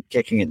just keep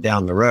kicking it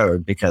down the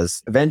road,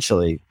 because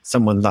eventually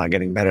someone's not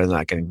getting better, they're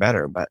not getting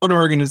better. But an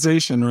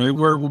organization, right?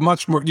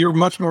 You're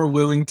much more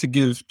willing to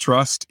give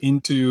trust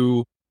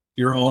into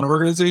your own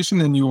organization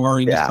than you are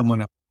into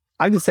someone else.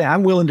 I would say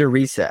I'm willing to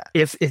reset.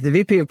 If the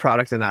VP of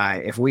product and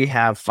if we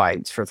have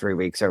fights for 3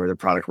 weeks over the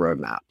product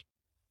roadmap,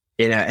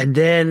 and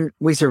then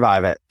we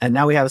survive it, and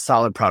now we have a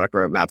solid product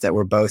roadmap that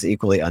we're both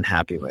equally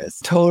unhappy with.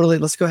 Totally,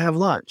 let's go have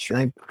lunch.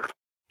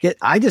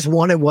 I just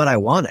wanted what I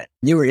wanted.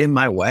 You were in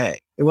my way.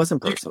 It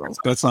wasn't personal.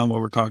 That's not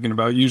what we're talking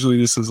about. Usually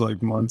this is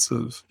like months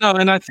of. No,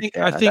 and I think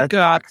that's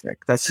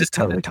toxic. That's just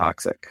totally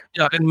toxic.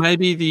 Yeah, and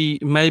maybe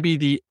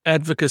the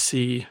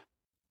advocacy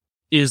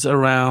is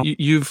around,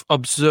 you've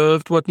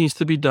observed what needs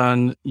to be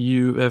done.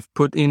 You have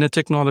put in a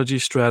technology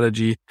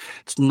strategy.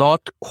 It's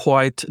not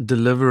quite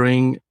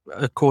delivering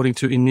according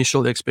to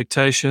initial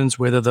expectations,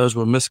 whether those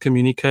were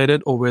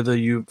miscommunicated or whether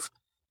you've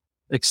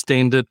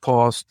extended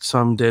past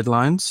some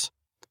deadlines.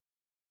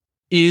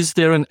 Is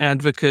there an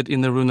advocate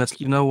in the room that's,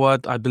 you know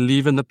what, I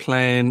believe in the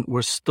plan.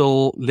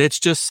 Let's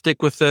just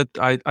stick with it.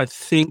 I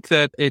think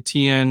that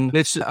Etienne,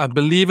 I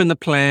believe in the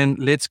plan.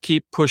 Let's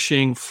keep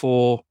pushing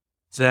for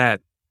that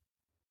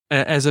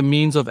as a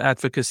means of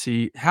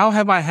advocacy. How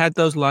have I had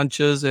those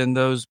lunches and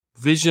those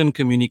vision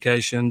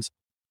communications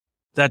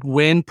that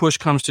when push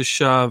comes to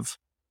shove,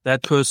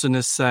 that person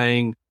is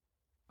saying,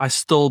 I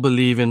still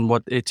believe in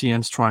what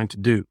Etienne's trying to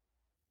do.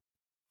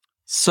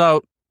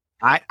 So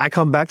I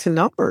come back to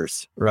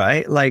numbers,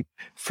 right? Like,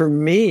 for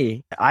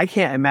me, I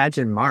can't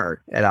imagine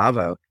Mark at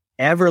Avo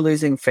ever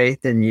losing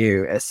faith in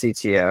you as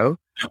CTO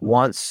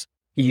once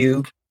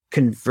you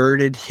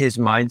converted his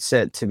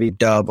mindset to be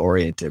dub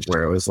oriented,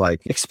 where it was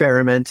like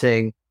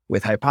experimenting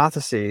with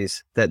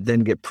hypotheses that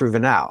then get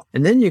proven out.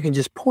 And then you can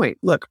just point,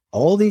 look,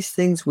 all these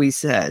things we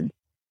said,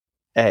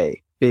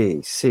 A,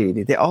 B, C,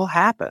 D, they all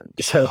happened.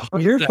 So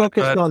you're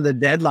focused on the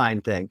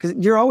deadline thing, because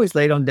you're always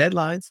late on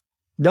deadlines.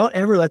 Don't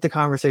ever let the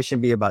conversation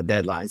be about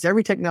deadlines.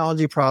 Every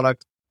technology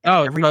product,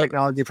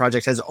 technology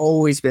project has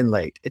always been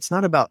late. It's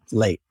not about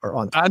late or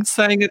on time. I'm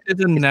saying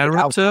it's a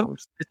narrative.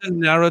 It's a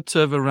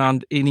narrative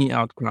around any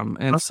outcome.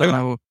 And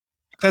so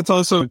that's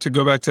also, to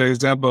go back to the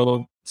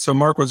example, so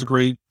Mark was a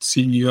great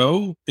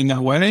CEO in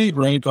that way,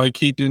 right? Like,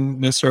 he didn't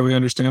necessarily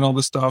understand all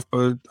this stuff,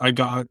 but I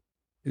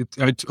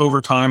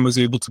over time was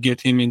able to get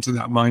him into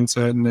that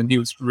mindset, and then he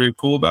was very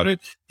cool about it.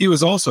 He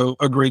was also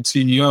a great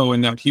CEO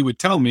in that he would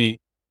tell me,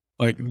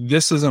 like,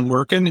 this isn't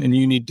working and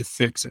you need to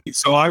fix it.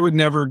 So I would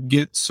never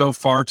get so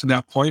far to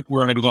that point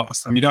where I'd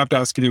lost. I mean, you'd have to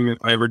ask him if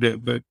I ever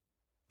did, but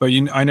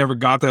I never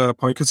got to that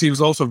point, because he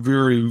was also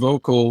very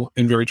vocal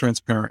and very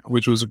transparent,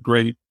 which was a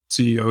great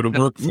CEO to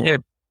work for. Yeah.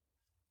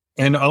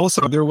 And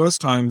also there was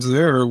times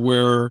there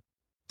where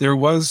there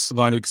was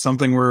like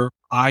something where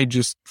I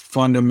just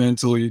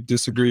fundamentally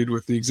disagreed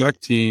with the exec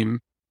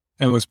team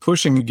and was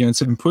pushing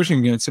against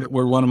it,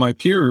 where one of my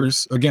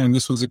peers, again,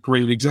 this was a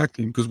great exec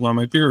team, because one of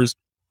my peers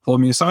pulled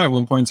me aside at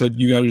one point and said,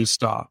 you got to just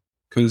stop,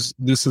 because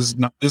this is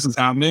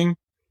happening.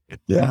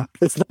 Yeah.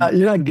 It's not,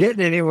 you're not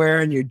getting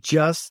anywhere, and you're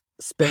just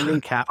spending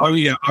capital. Oh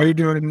yeah.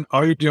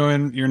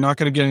 You're not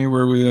going to get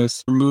anywhere with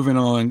this. We're moving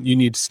on. You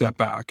need to step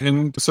back.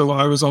 And so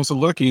I was also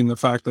lucky in the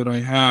fact that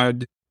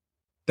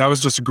that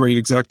was just a great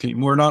exec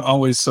team. We're not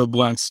always so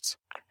blessed.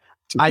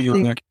 I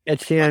think,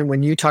 Etienne,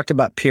 when you talked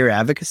about peer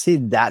advocacy,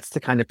 that's the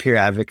kind of peer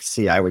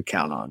advocacy I would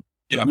count on.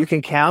 Yeah. You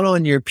can count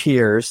on your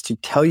peers to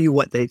tell you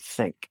what they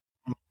think.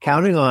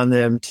 counting on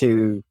them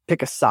to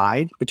pick a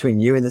side between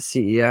you and the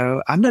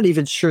CEO. I'm not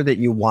even sure that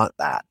you want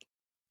that,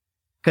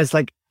 because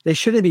like they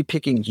shouldn't be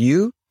picking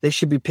you. They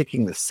should be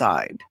picking the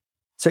side.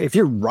 So if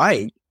you're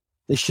right,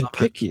 they should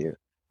pick you.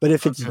 But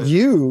if it's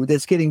you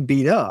that's getting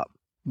beat up,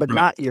 but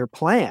not your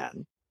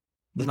plan,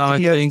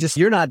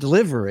 you're not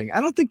delivering.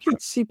 I don't think your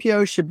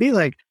CPO should be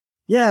like,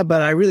 yeah,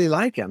 but I really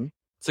like him.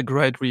 It's a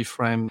great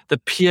reframe. The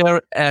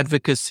peer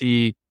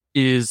advocacy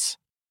is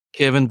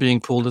Kevin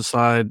being pulled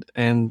aside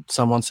and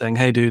someone saying,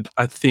 hey, dude,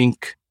 I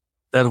think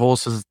that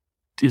horse is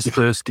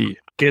thirsty.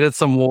 Get it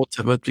some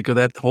water, but because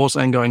that horse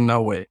ain't going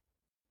nowhere.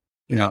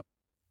 Yeah.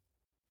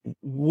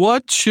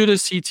 What should a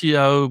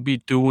CTO be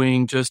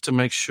doing just to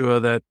make sure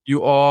that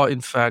you are,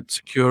 in fact,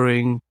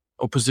 securing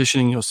or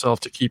positioning yourself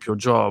to keep your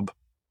job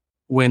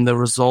when the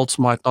results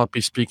might not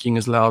be speaking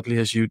as loudly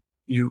as you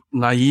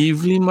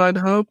naively might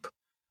hope,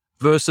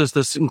 versus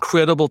this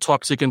incredible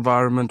toxic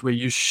environment where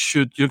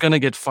you're going to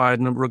get fired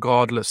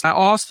regardless? I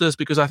ask this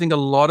because I think a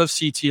lot of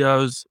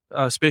CTOs,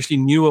 especially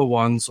newer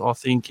ones, are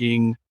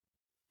thinking,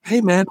 hey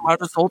man, my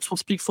results will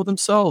speak for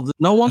themselves.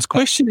 No one's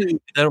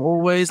questioning. They're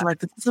always like,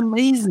 this is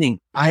amazing.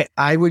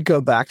 I would go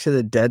back to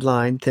the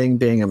deadline thing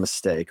being a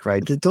mistake,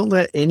 right? Don't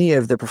let any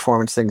of the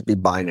performance things be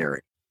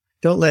binary.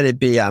 Don't let it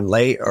be I'm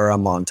late or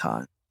I'm on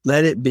time.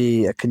 Let it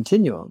be a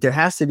continuum. There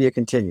has to be a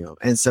continuum.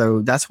 And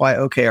so that's why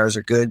OKRs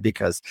are good,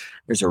 because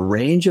there's a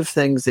range of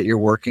things that you're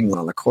working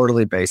on a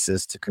quarterly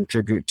basis to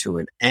contribute to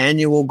an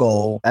annual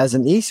goal as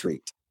an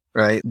E-suite,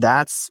 right?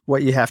 That's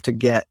what you have to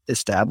get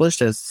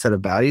established as a set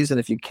of values. And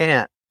if you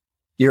can't,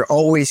 you're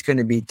always going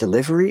to be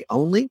delivery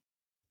only,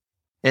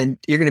 and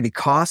you're going to be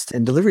cost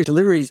and delivery.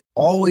 Delivery is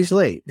always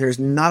late. There's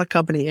not a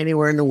company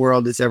anywhere in the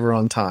world that's ever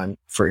on time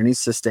for any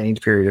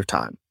sustained period of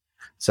time.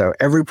 So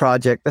every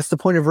project, that's the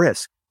point of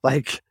risk.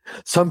 Like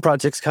some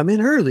projects come in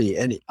early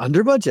and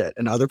under budget,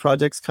 and other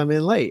projects come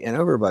in late and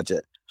over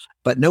budget,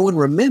 but no one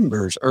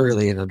remembers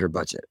early and under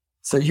budget.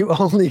 So you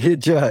only get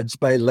judged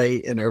by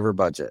late and over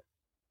budget.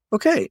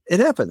 Okay, it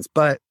happens,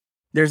 but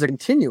there's a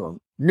continuum.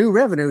 New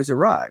revenue has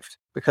arrived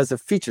because of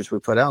features we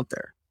put out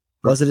there.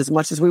 Was it as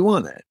much as we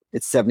wanted?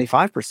 It's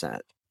 75%.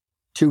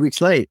 2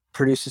 weeks late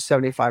produces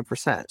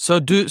 75%. So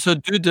due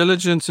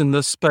diligence in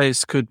this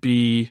space could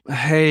be,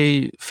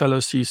 hey, fellow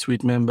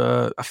C-suite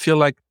member, I feel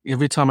like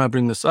every time I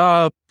bring this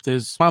up,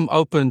 I'm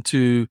open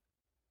to,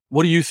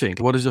 what do you think?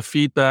 What is your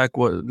feedback?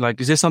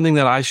 Is there something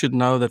that I should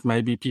know that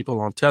maybe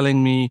people aren't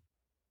telling me?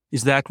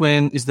 Is that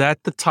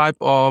the type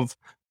of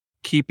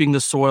keeping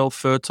the soil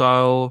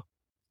fertile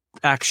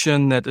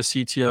action that a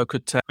CTO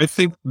could take? I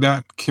think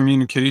that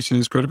communication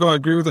is critical. I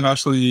agree with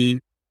Ashley.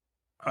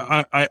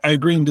 I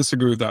agree and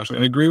disagree with Ashley.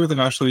 I agree with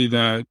Ashley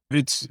that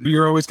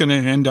you're always going to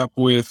end up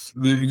with,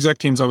 the exec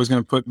team's always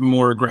going to put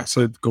more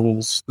aggressive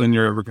goals than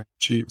you're ever going to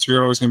achieve. So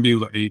you're always going to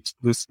be late,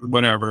 this,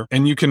 whatever.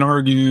 And you can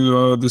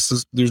argue,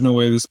 there's no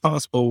way this is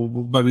possible,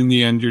 but in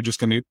the end, you're just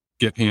going to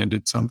get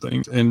handed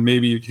something, and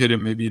maybe you hit it,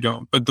 maybe you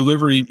don't. But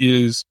delivery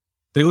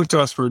they look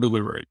to us for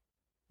delivery,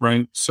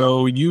 right?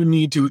 So you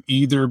need to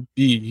either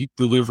be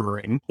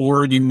delivering,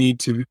 or you need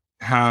to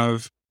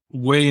have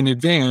way in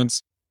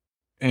advance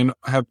and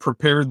have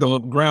prepared the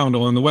ground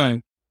along the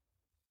way.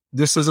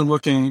 This isn't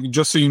looking,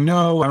 just so you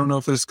know, I don't know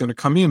if this is going to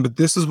come in, but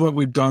this is what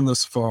we've done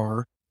thus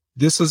far.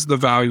 This is the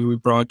value we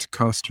brought to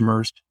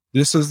customers.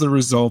 This is the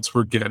results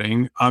we're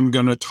getting. I'm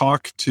going to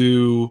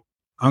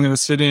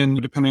sit in,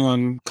 depending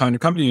on kind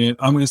of company,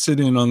 I'm going to sit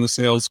in on the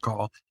sales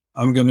call.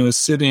 I'm going to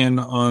sit in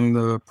on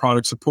the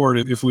product support.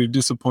 If we've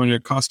disappointed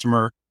a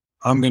customer,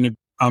 I'm going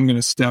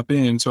to step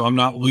in. So I'm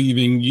not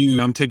leaving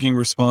you. I'm taking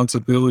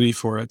responsibility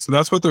for it. So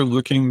that's what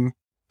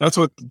that's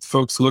what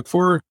folks look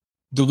for.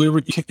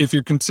 Delivery. If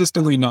you're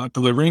consistently not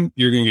delivering,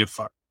 you're going to get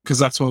fired, because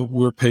that's what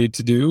we're paid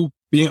to do.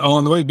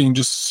 Being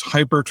just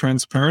hyper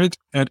transparent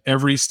at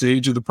every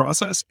stage of the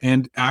process,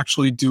 and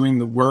actually doing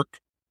the work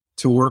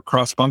to work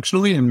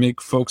cross-functionally and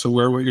make folks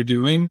aware what you're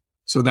doing,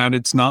 so that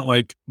it's not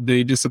like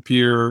they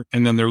disappear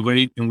and then they're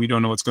late and we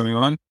don't know what's going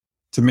on.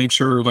 To make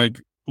sure like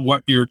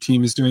what your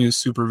team is doing is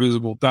super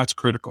visible. That's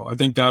critical. I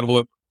think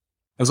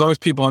as long as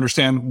people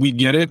understand, we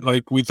get it.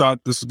 Like, we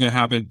thought this was going to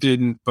happen, it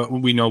didn't, but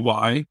we know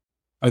why.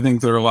 I think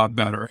they're a lot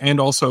better. And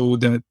also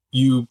that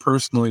you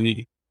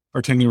personally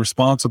are taking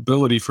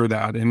responsibility for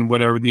that and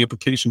whatever the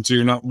implications. So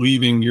you're not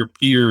leaving your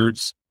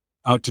peers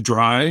out to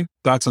dry.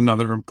 That's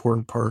another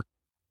important part.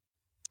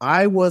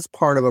 I was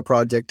part of a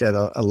project at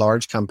a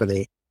large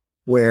company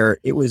where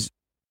it was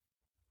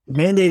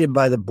mandated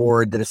by the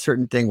board that a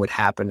certain thing would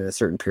happen in a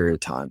certain period of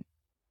time.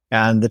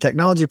 And the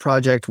technology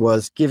project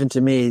was given to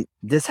me.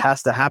 This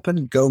has to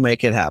happen. Go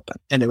make it happen.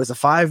 And it was a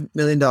 $5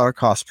 million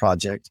cost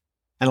project.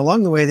 And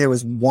along the way, there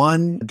was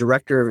one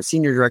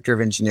senior director of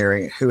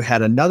engineering who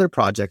had another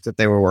project that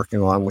they were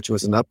working on, which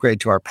was an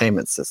upgrade to our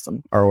payment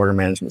system, our order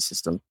management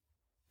system.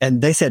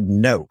 And they said,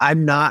 no,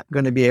 I'm not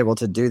going to be able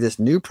to do this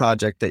new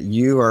project that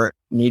you are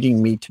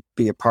needing me to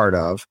be a part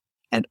of,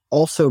 and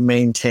also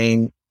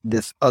maintain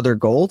this other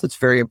goal that's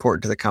very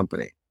important to the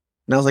company.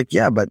 And I was like,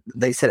 yeah, but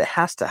they said it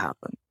has to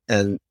happen.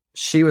 And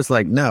she was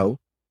like, no,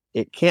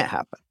 it can't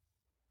happen.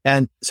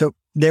 And so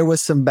there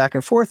was some back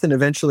and forth, and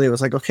eventually it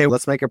was like, okay,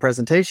 let's make a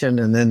presentation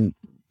and then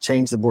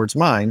change the board's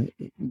mind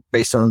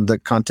based on the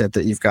content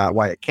that you've got,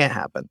 why it can't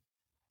happen.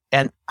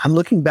 And I'm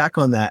looking back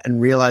on that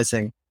and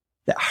realizing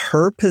that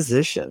her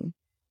position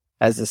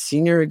as a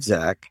senior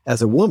exec,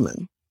 as a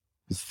woman,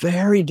 is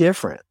very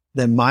different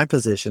than my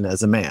position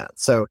as a man.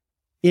 So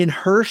in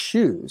her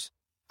shoes,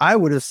 I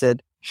would have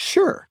said,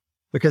 sure,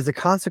 because the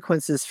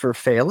consequences for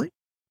failing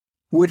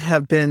would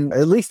have been,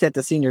 at least at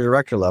the senior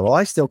director level,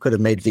 I still could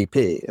have made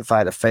VP if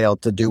I'd have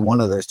failed to do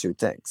one of those two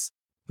things,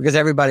 because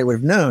everybody would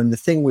have known the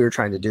thing we were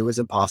trying to do was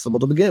impossible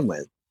to begin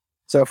with.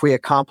 So if we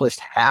accomplished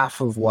half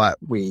of what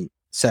we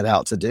set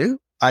out to do,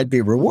 I'd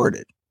be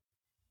rewarded.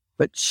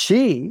 But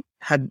she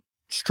had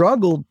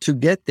struggled to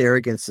get there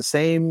against the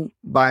same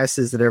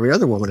biases that every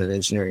other woman in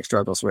engineering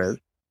struggles with.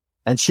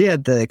 And she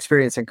had the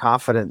experience and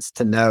confidence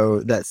to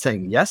know that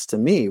saying yes to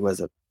me was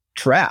a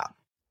trap.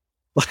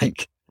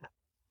 Like,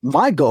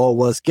 my goal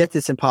was get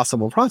this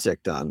impossible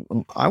project done.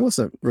 I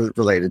wasn't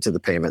related to the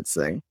payments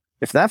thing.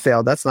 If that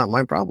failed, that's not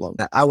my problem.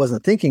 I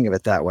wasn't thinking of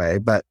it that way,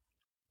 but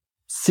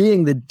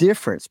seeing the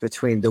difference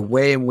between the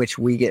way in which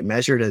we get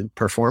measured in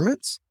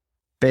performance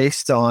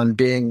based on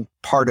being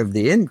part of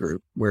the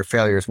in-group where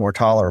failure is more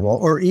tolerable,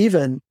 or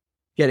even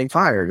getting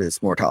fired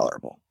is more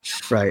tolerable,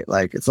 right?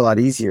 Like, it's a lot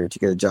easier to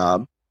get a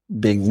job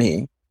being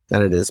me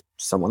than it is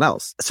someone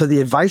else. So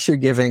the advice you're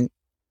giving,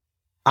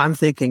 I'm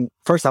thinking,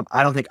 first off,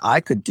 I don't think I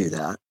could do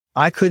that.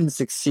 I couldn't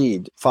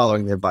succeed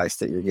following the advice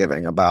that you're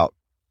giving about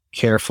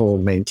careful,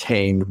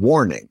 maintained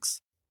warnings,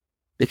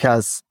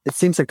 because it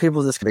seems like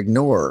people just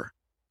ignore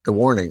the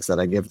warnings that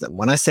I give them.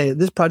 When I say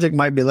this project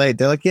might be late,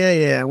 they're like,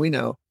 yeah, we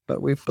know,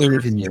 but we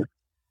believe in you.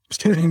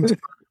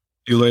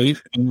 Be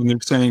late, and then they're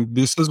saying,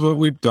 this is what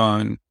we've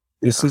done.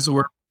 This is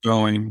where we're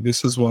going.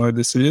 This is why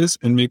this is,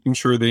 and making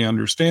sure they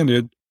understand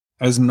it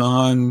as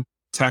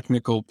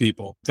non-technical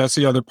people. That's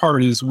the other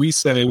part, is we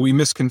say we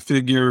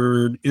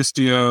misconfigured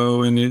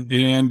Istio and it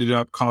ended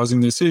up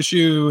causing this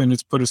issue and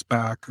it's put us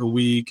back a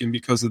week, and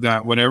because of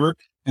that, whatever.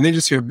 And they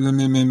just hear blah,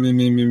 blah, blah, blah,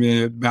 blah,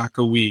 blah, back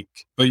a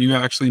week. But you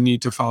actually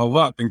need to follow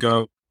up and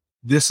go,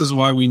 this is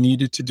why we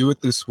needed to do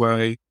it this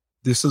way.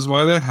 This is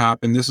why that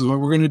happened. This is what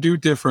we're going to do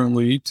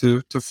differently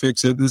to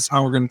fix it. This is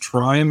how we're going to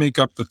try and make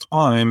up the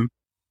time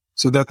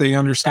so that they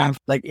understand.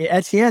 Like,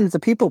 Etienne is a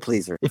people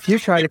pleaser. If you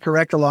try to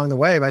correct along the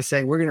way by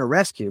saying, we're going to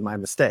rescue my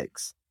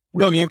mistakes,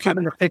 No, you can't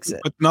fix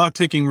it. But not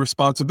taking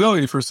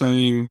responsibility for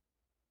saying,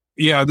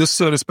 yeah, this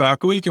set us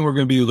back a week and we're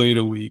going to be late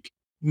a week.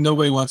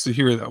 Nobody wants to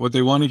hear that. What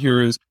they want to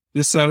hear is,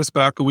 this set us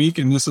back a week,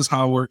 and this is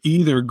how we're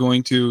either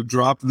going to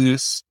drop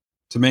this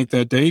to make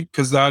that date,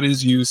 because that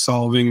is you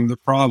solving the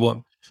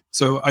problem.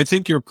 So I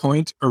think your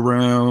point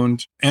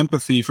around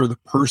empathy for the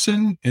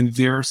person and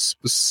their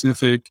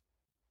specific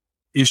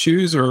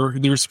issues or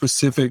their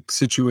specific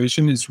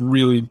situation is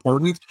really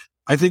important.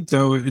 I think,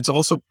 though, it's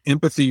also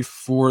empathy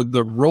for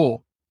the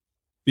role,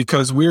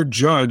 because we're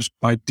judged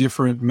by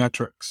different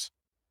metrics,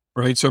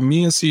 right? So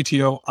me as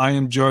CTO, I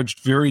am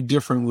judged very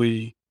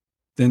differently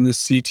than the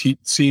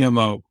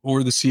CMO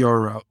or the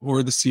CRO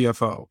or the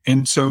CFO.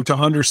 And so to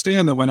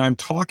understand that when I'm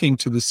talking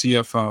to the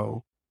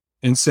CFO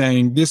and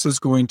saying this is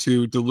going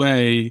to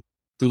delay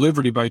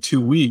delivery by 2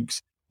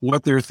 weeks,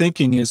 what they're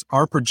thinking is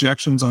our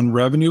projections on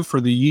revenue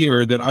for the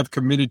year that I've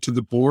committed to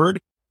the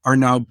board are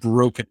now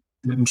broken.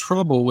 I'm in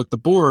trouble with the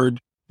board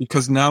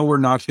because now we're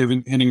not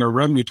hitting our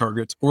revenue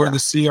targets. Or the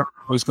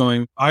CRO is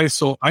going,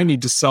 I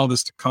need to sell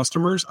this to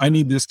customers. I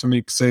need this to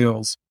make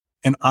sales.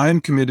 And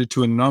I'm committed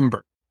to a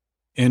number.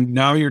 And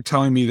now you're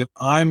telling me that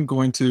I'm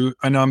going to,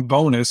 and I'm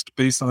bonused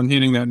based on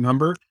hitting that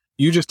number.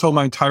 You just told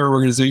my entire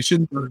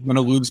organization they're going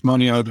to lose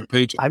money out of their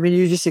paycheck. I mean,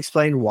 you just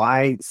explained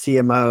why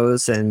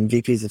CMOs and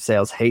VPs of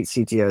sales hate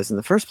CTOs in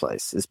the first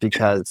place. Is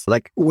because,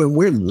 like, when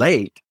we're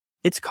late,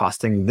 it's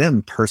costing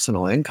them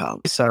personal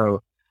income.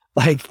 So,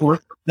 like,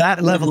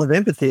 that level of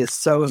empathy is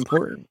so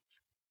important.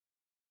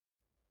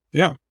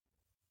 Yeah.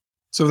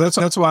 So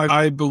that's why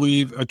I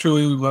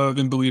truly love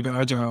and believe in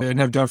Agile, and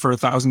have done for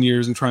 1,000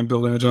 years, and try and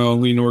build Agile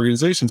and lean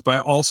organizations.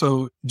 But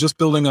also just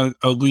building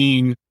a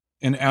lean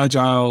and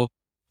Agile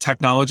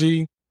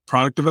technology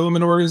product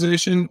development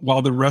organization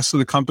while the rest of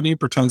the company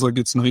pretends like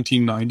it's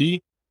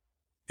 1990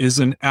 is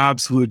an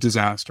absolute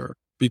disaster,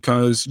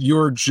 because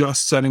you're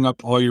just setting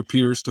up all your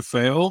peers to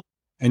fail.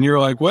 And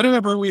you're like,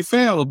 whatever, we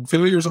failed.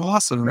 Failure's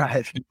awesome.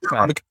 Right.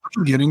 I'm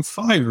getting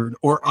fired,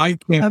 or I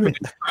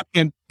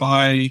can't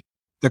buy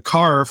the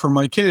car for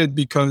my kid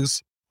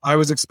because I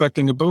was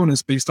expecting a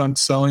bonus based on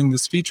selling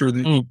this feature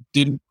that you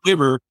didn't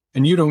deliver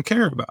and you don't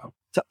care about.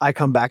 So I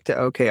come back to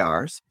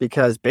OKRs,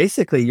 because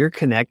basically you're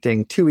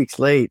connecting 2 weeks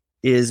late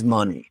is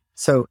money.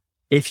 So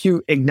if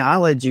you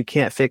acknowledge you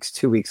can't fix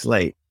 2 weeks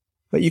late,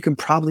 but you can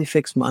probably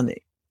fix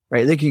money,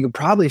 right? Like, you can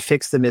probably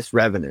fix the missed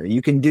revenue.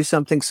 You can do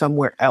something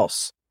somewhere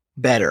else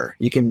better.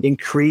 You can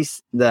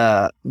increase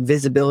the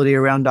visibility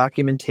around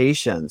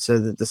documentation so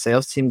that the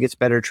sales team gets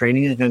better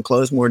training and can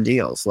close more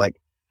deals. Like,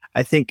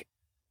 I think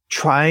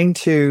trying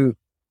to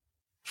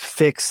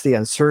fix the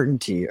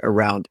uncertainty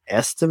around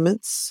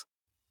estimates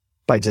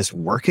by just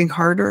working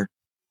harder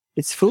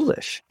It's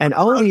foolish. And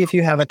only if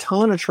you have a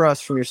ton of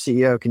trust from your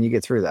CEO can you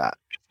get through that.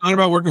 It's not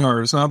about working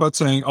hard. It's not about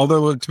saying,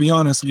 although to be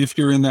honest, if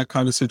you're in that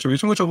kind of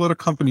situation, which a lot of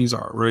companies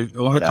are, right?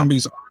 A lot of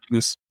companies are in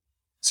this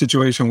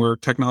situation where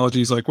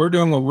technology is like, we're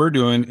doing what we're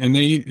doing. And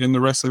the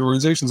rest of the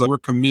organizations, like, we're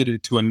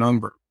committed to a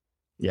number.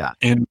 Yeah.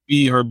 And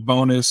we are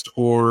bonused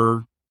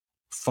or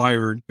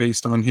fired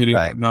based on hitting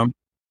that number.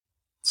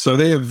 So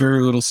they have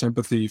very little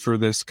sympathy for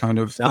this kind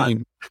of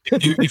thing.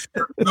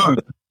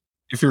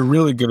 If you're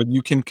really good,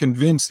 you can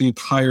convince the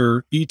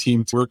entire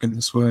E-team to work in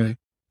this way.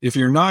 If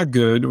you're not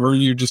good, or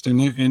you're just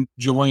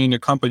enjoying a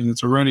company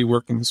that's already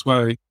working this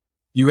way,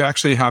 you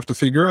actually have to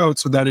figure out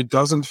so that it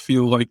doesn't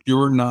feel like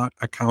you're not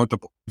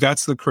accountable.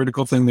 That's the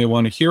critical thing they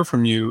want to hear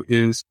from you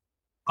is,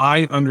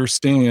 I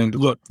understand,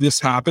 look, this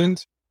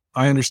happened.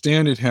 I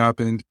understand it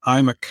happened.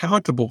 I'm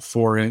accountable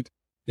for it.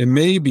 And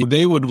maybe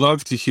they would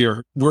love to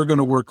hear, we're going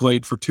to work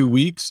late for 2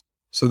 weeks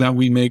so that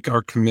we make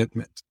our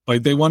commitment.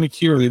 Like, they want to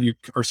hear that you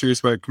are serious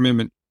about a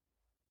commitment.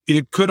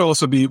 It could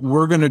also be,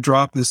 we're going to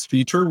drop this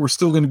feature. We're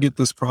still going to get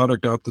this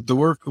product out the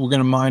door. We're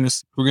going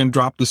to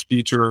drop this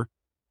feature.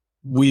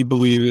 We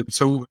believe it.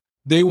 So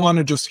they want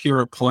to just hear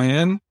a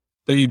plan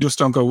that you just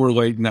don't go, we're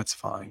late, and that's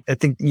fine. I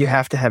think you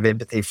have to have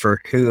empathy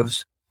for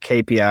whose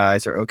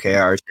KPIs or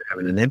OKRs you're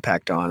having an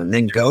impact on, and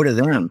then go to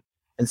them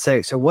and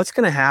say, so what's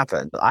going to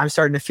happen? I'm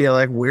starting to feel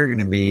like we're going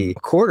to be a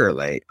quarter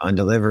late on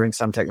delivering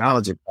some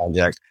technology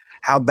project.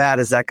 How bad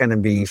is that going to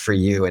be for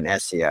you and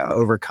SEO?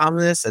 Overcome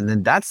this. And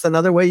then that's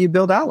another way you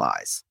build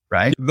allies,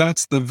 right?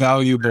 That's the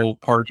valuable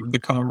part of the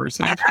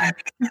conversation.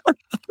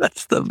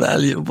 That's the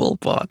valuable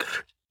part.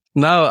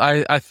 No,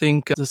 I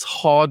think this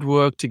hard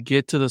work to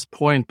get to this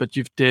point, but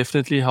you've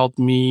definitely helped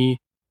me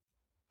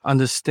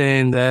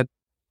understand that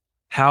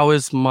how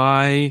is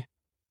my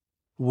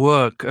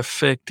work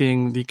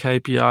affecting the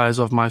KPIs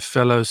of my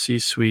fellow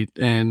C-suite,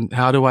 and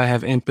how do I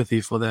have empathy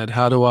for that?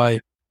 How do I,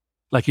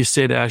 like you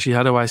said, Ashley,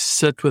 how do I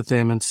sit with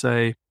them and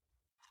say,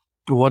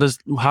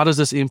 how does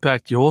this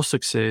impact your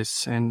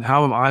success, and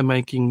how am I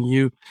making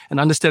you, and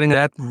understanding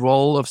that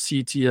role of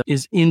CTO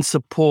is in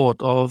support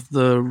of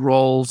the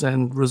roles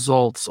and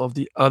results of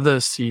the other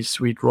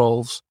C-suite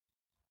roles.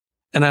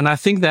 And then I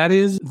think that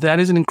is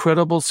an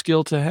incredible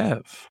skill to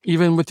have,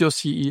 even with your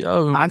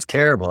CEO. I'm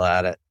terrible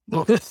at it.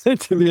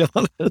 To be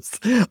honest,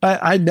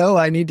 I know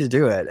I need to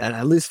do it, and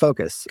I lose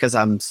focus because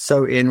I'm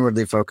so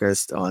inwardly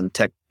focused on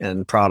tech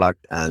and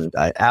product, and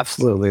I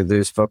absolutely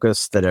lose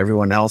focus that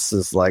everyone else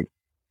is like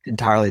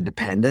entirely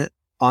dependent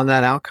on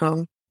that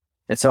outcome.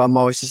 And so I'm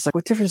always just like,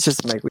 what difference does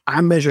it make?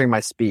 I'm measuring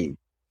my speed.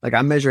 Like,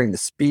 I'm measuring the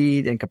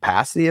speed and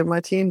capacity of my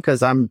team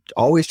because I'm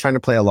always trying to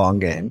play a long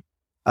game.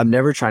 I'm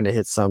never trying to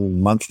hit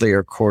some monthly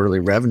or quarterly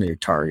revenue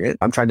target.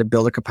 I'm trying to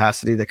build a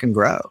capacity that can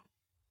grow.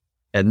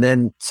 And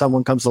then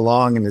someone comes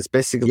along and is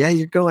basically, yeah,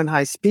 you're going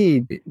high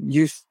speed.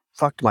 You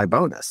fucked my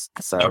bonus.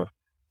 So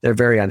they're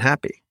very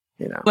unhappy,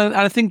 you know. Well,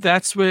 I think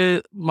that's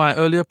where my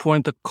earlier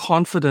point, the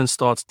confidence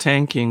starts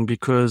tanking,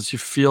 because you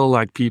feel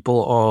like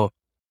people are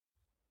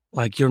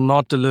like, you're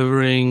not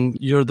delivering,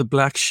 you're the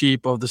black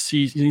sheep of the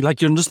sea.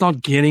 Like, you're just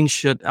not getting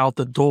shit out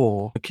the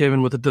door.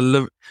 Kevin, with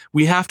the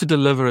we have to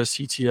deliver as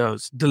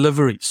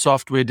CTOs,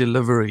 software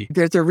delivery.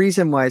 There's a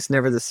reason why it's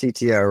never the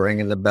CTO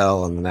ringing the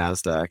bell on the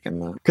NASDAQ,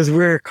 and because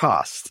we're a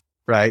cost,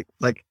 right?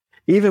 Like,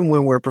 even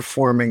when we're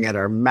performing at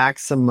our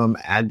maximum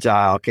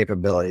agile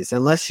capabilities,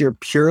 unless you're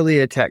purely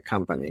a tech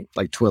company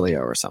like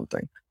Twilio or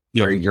something,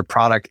 where your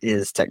product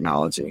is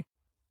technology.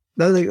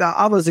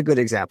 That was a good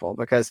example,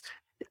 because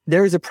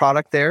there is a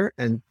product there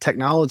and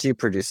technology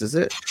produces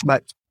it,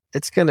 but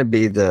it's going to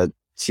be the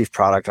chief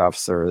product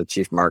officer or the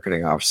chief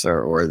marketing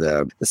officer or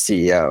the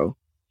CEO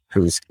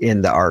who's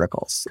in the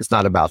articles. It's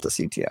not about the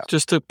CTO.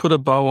 Just to put a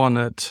bow on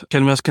it,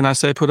 can I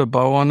say put a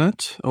bow on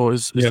it? Or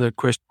is there a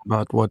question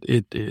about what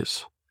it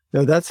is?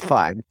 No, that's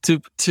fine.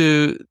 To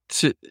the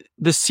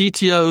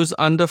CTO who's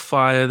under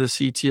fire, the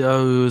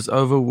CTO who's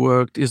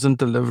overworked, isn't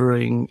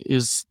delivering,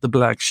 is the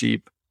black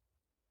sheep.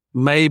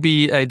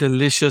 Maybe a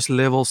delicious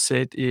level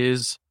set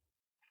is,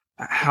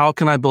 how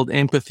can I build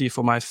empathy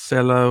for my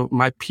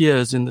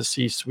peers in the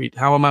C-suite?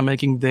 How am I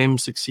making them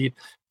succeed?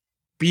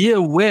 Be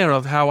aware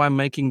of how I'm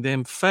making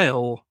them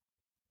fail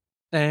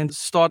and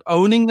start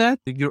owning that.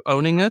 You're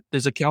owning it.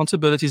 There's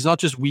accountability. It's not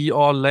just we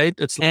are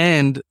late.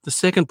 And the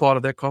second part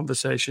of that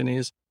conversation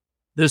is,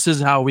 this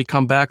is how we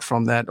come back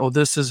from that, or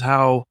this is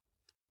how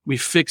we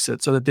fix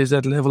it, so that there's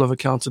that level of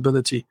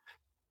accountability.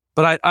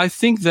 But I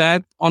think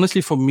that,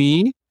 honestly, for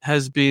me,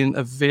 has been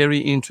a very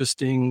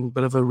interesting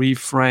bit of a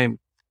reframe.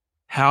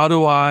 How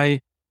do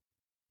I,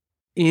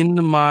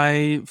 in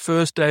my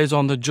first days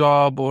on the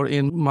job or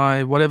in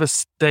my whatever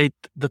state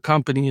the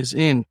company is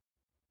in,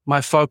 my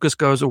focus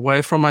goes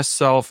away from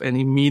myself and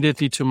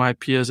immediately to my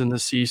peers in the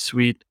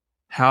C-suite.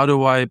 How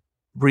do I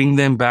bring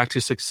them back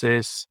to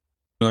success?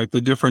 Like,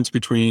 the difference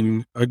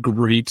between a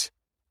great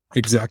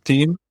exec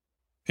team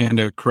and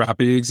a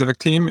crappy exec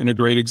team. And a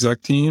great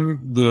exec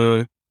team,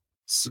 the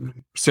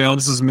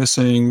sales is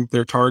missing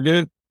their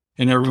target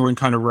and everyone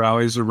kind of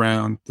rallies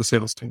around the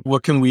sales team.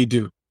 What can we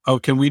do? Oh,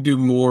 can we do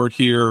more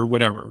here?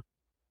 Whatever.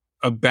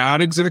 A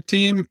bad exec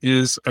team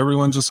is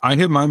everyone just, I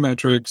hit my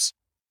metrics,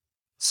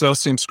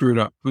 sales team screwed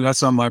up.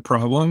 That's not my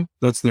problem.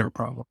 That's their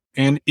problem.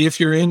 And if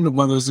you're in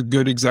one of those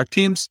good exec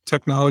teams,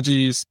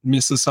 technologies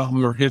misses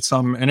something or hits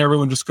something and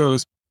everyone just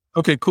goes,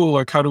 okay, cool.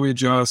 Like, how do we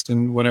adjust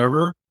and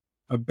whatever?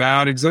 A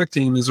bad exec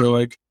team is they're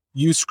like,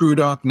 you screwed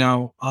up.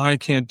 Now I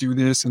can't do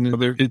this. And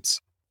it's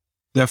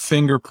that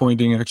finger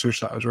pointing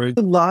exercise, right?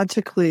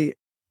 Logically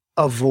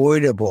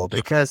avoidable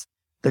because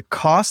the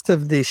cost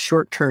of the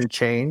short-term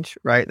change,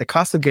 right? The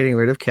cost of getting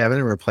rid of Kevin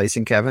and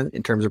replacing Kevin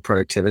in terms of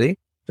productivity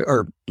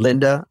or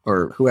Linda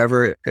or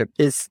whoever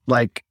is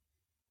like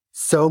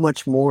so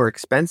much more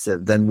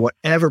expensive than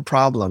whatever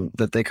problem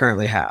that they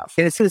currently have.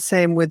 And it's the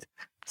same with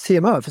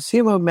CMO. If a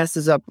CMO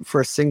messes up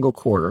for a single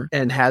quarter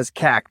and has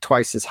CAC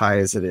twice as high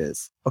as it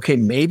is, okay,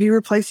 maybe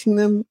replacing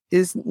them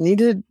is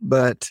needed,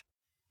 but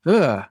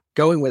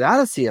going without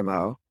a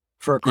CMO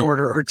for a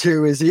quarter or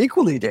two is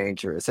equally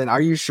dangerous. And are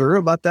you sure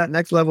about that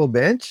next level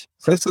bench?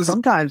 So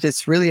sometimes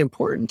it's really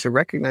important to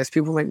recognize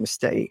people make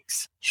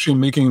mistakes. You're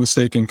making a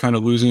mistake and kind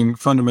of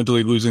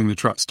fundamentally losing the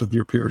trust of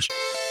your peers.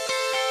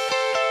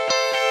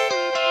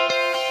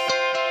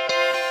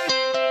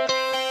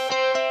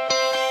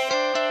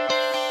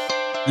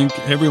 I think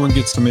everyone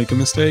gets to make a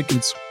mistake.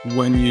 It's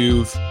when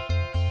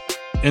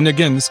and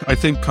again, this I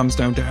think comes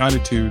down to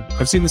attitude.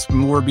 I've seen this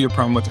more be a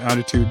problem with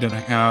attitude than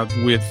I have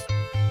with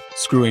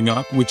screwing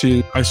up, which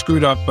is I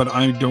screwed up, but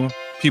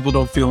people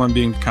don't feel I'm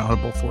being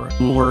accountable for it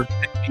or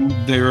taking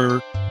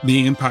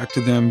the impact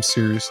to them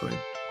seriously.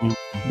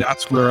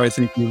 That's where I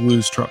think you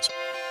lose trust.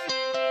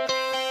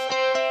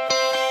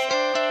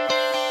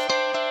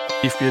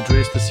 If we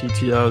address the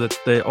CTO, that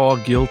they are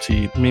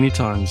guilty many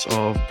times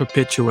of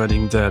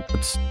perpetuating that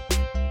it's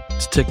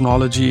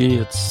technology,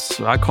 it's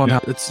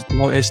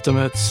no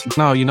estimates.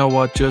 No, you know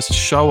what? Just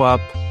show up,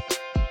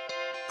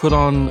 put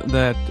on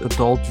that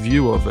adult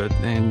view of it,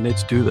 and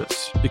let's do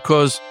this.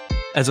 Because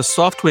as a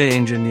software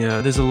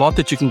engineer, there's a lot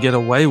that you can get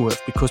away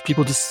with because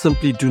people just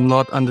simply do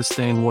not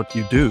understand what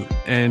you do.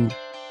 And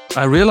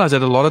I realize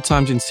that a lot of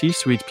times in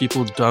C-suite,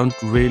 people don't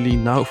really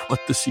know what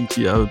the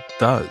CTO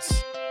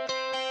does.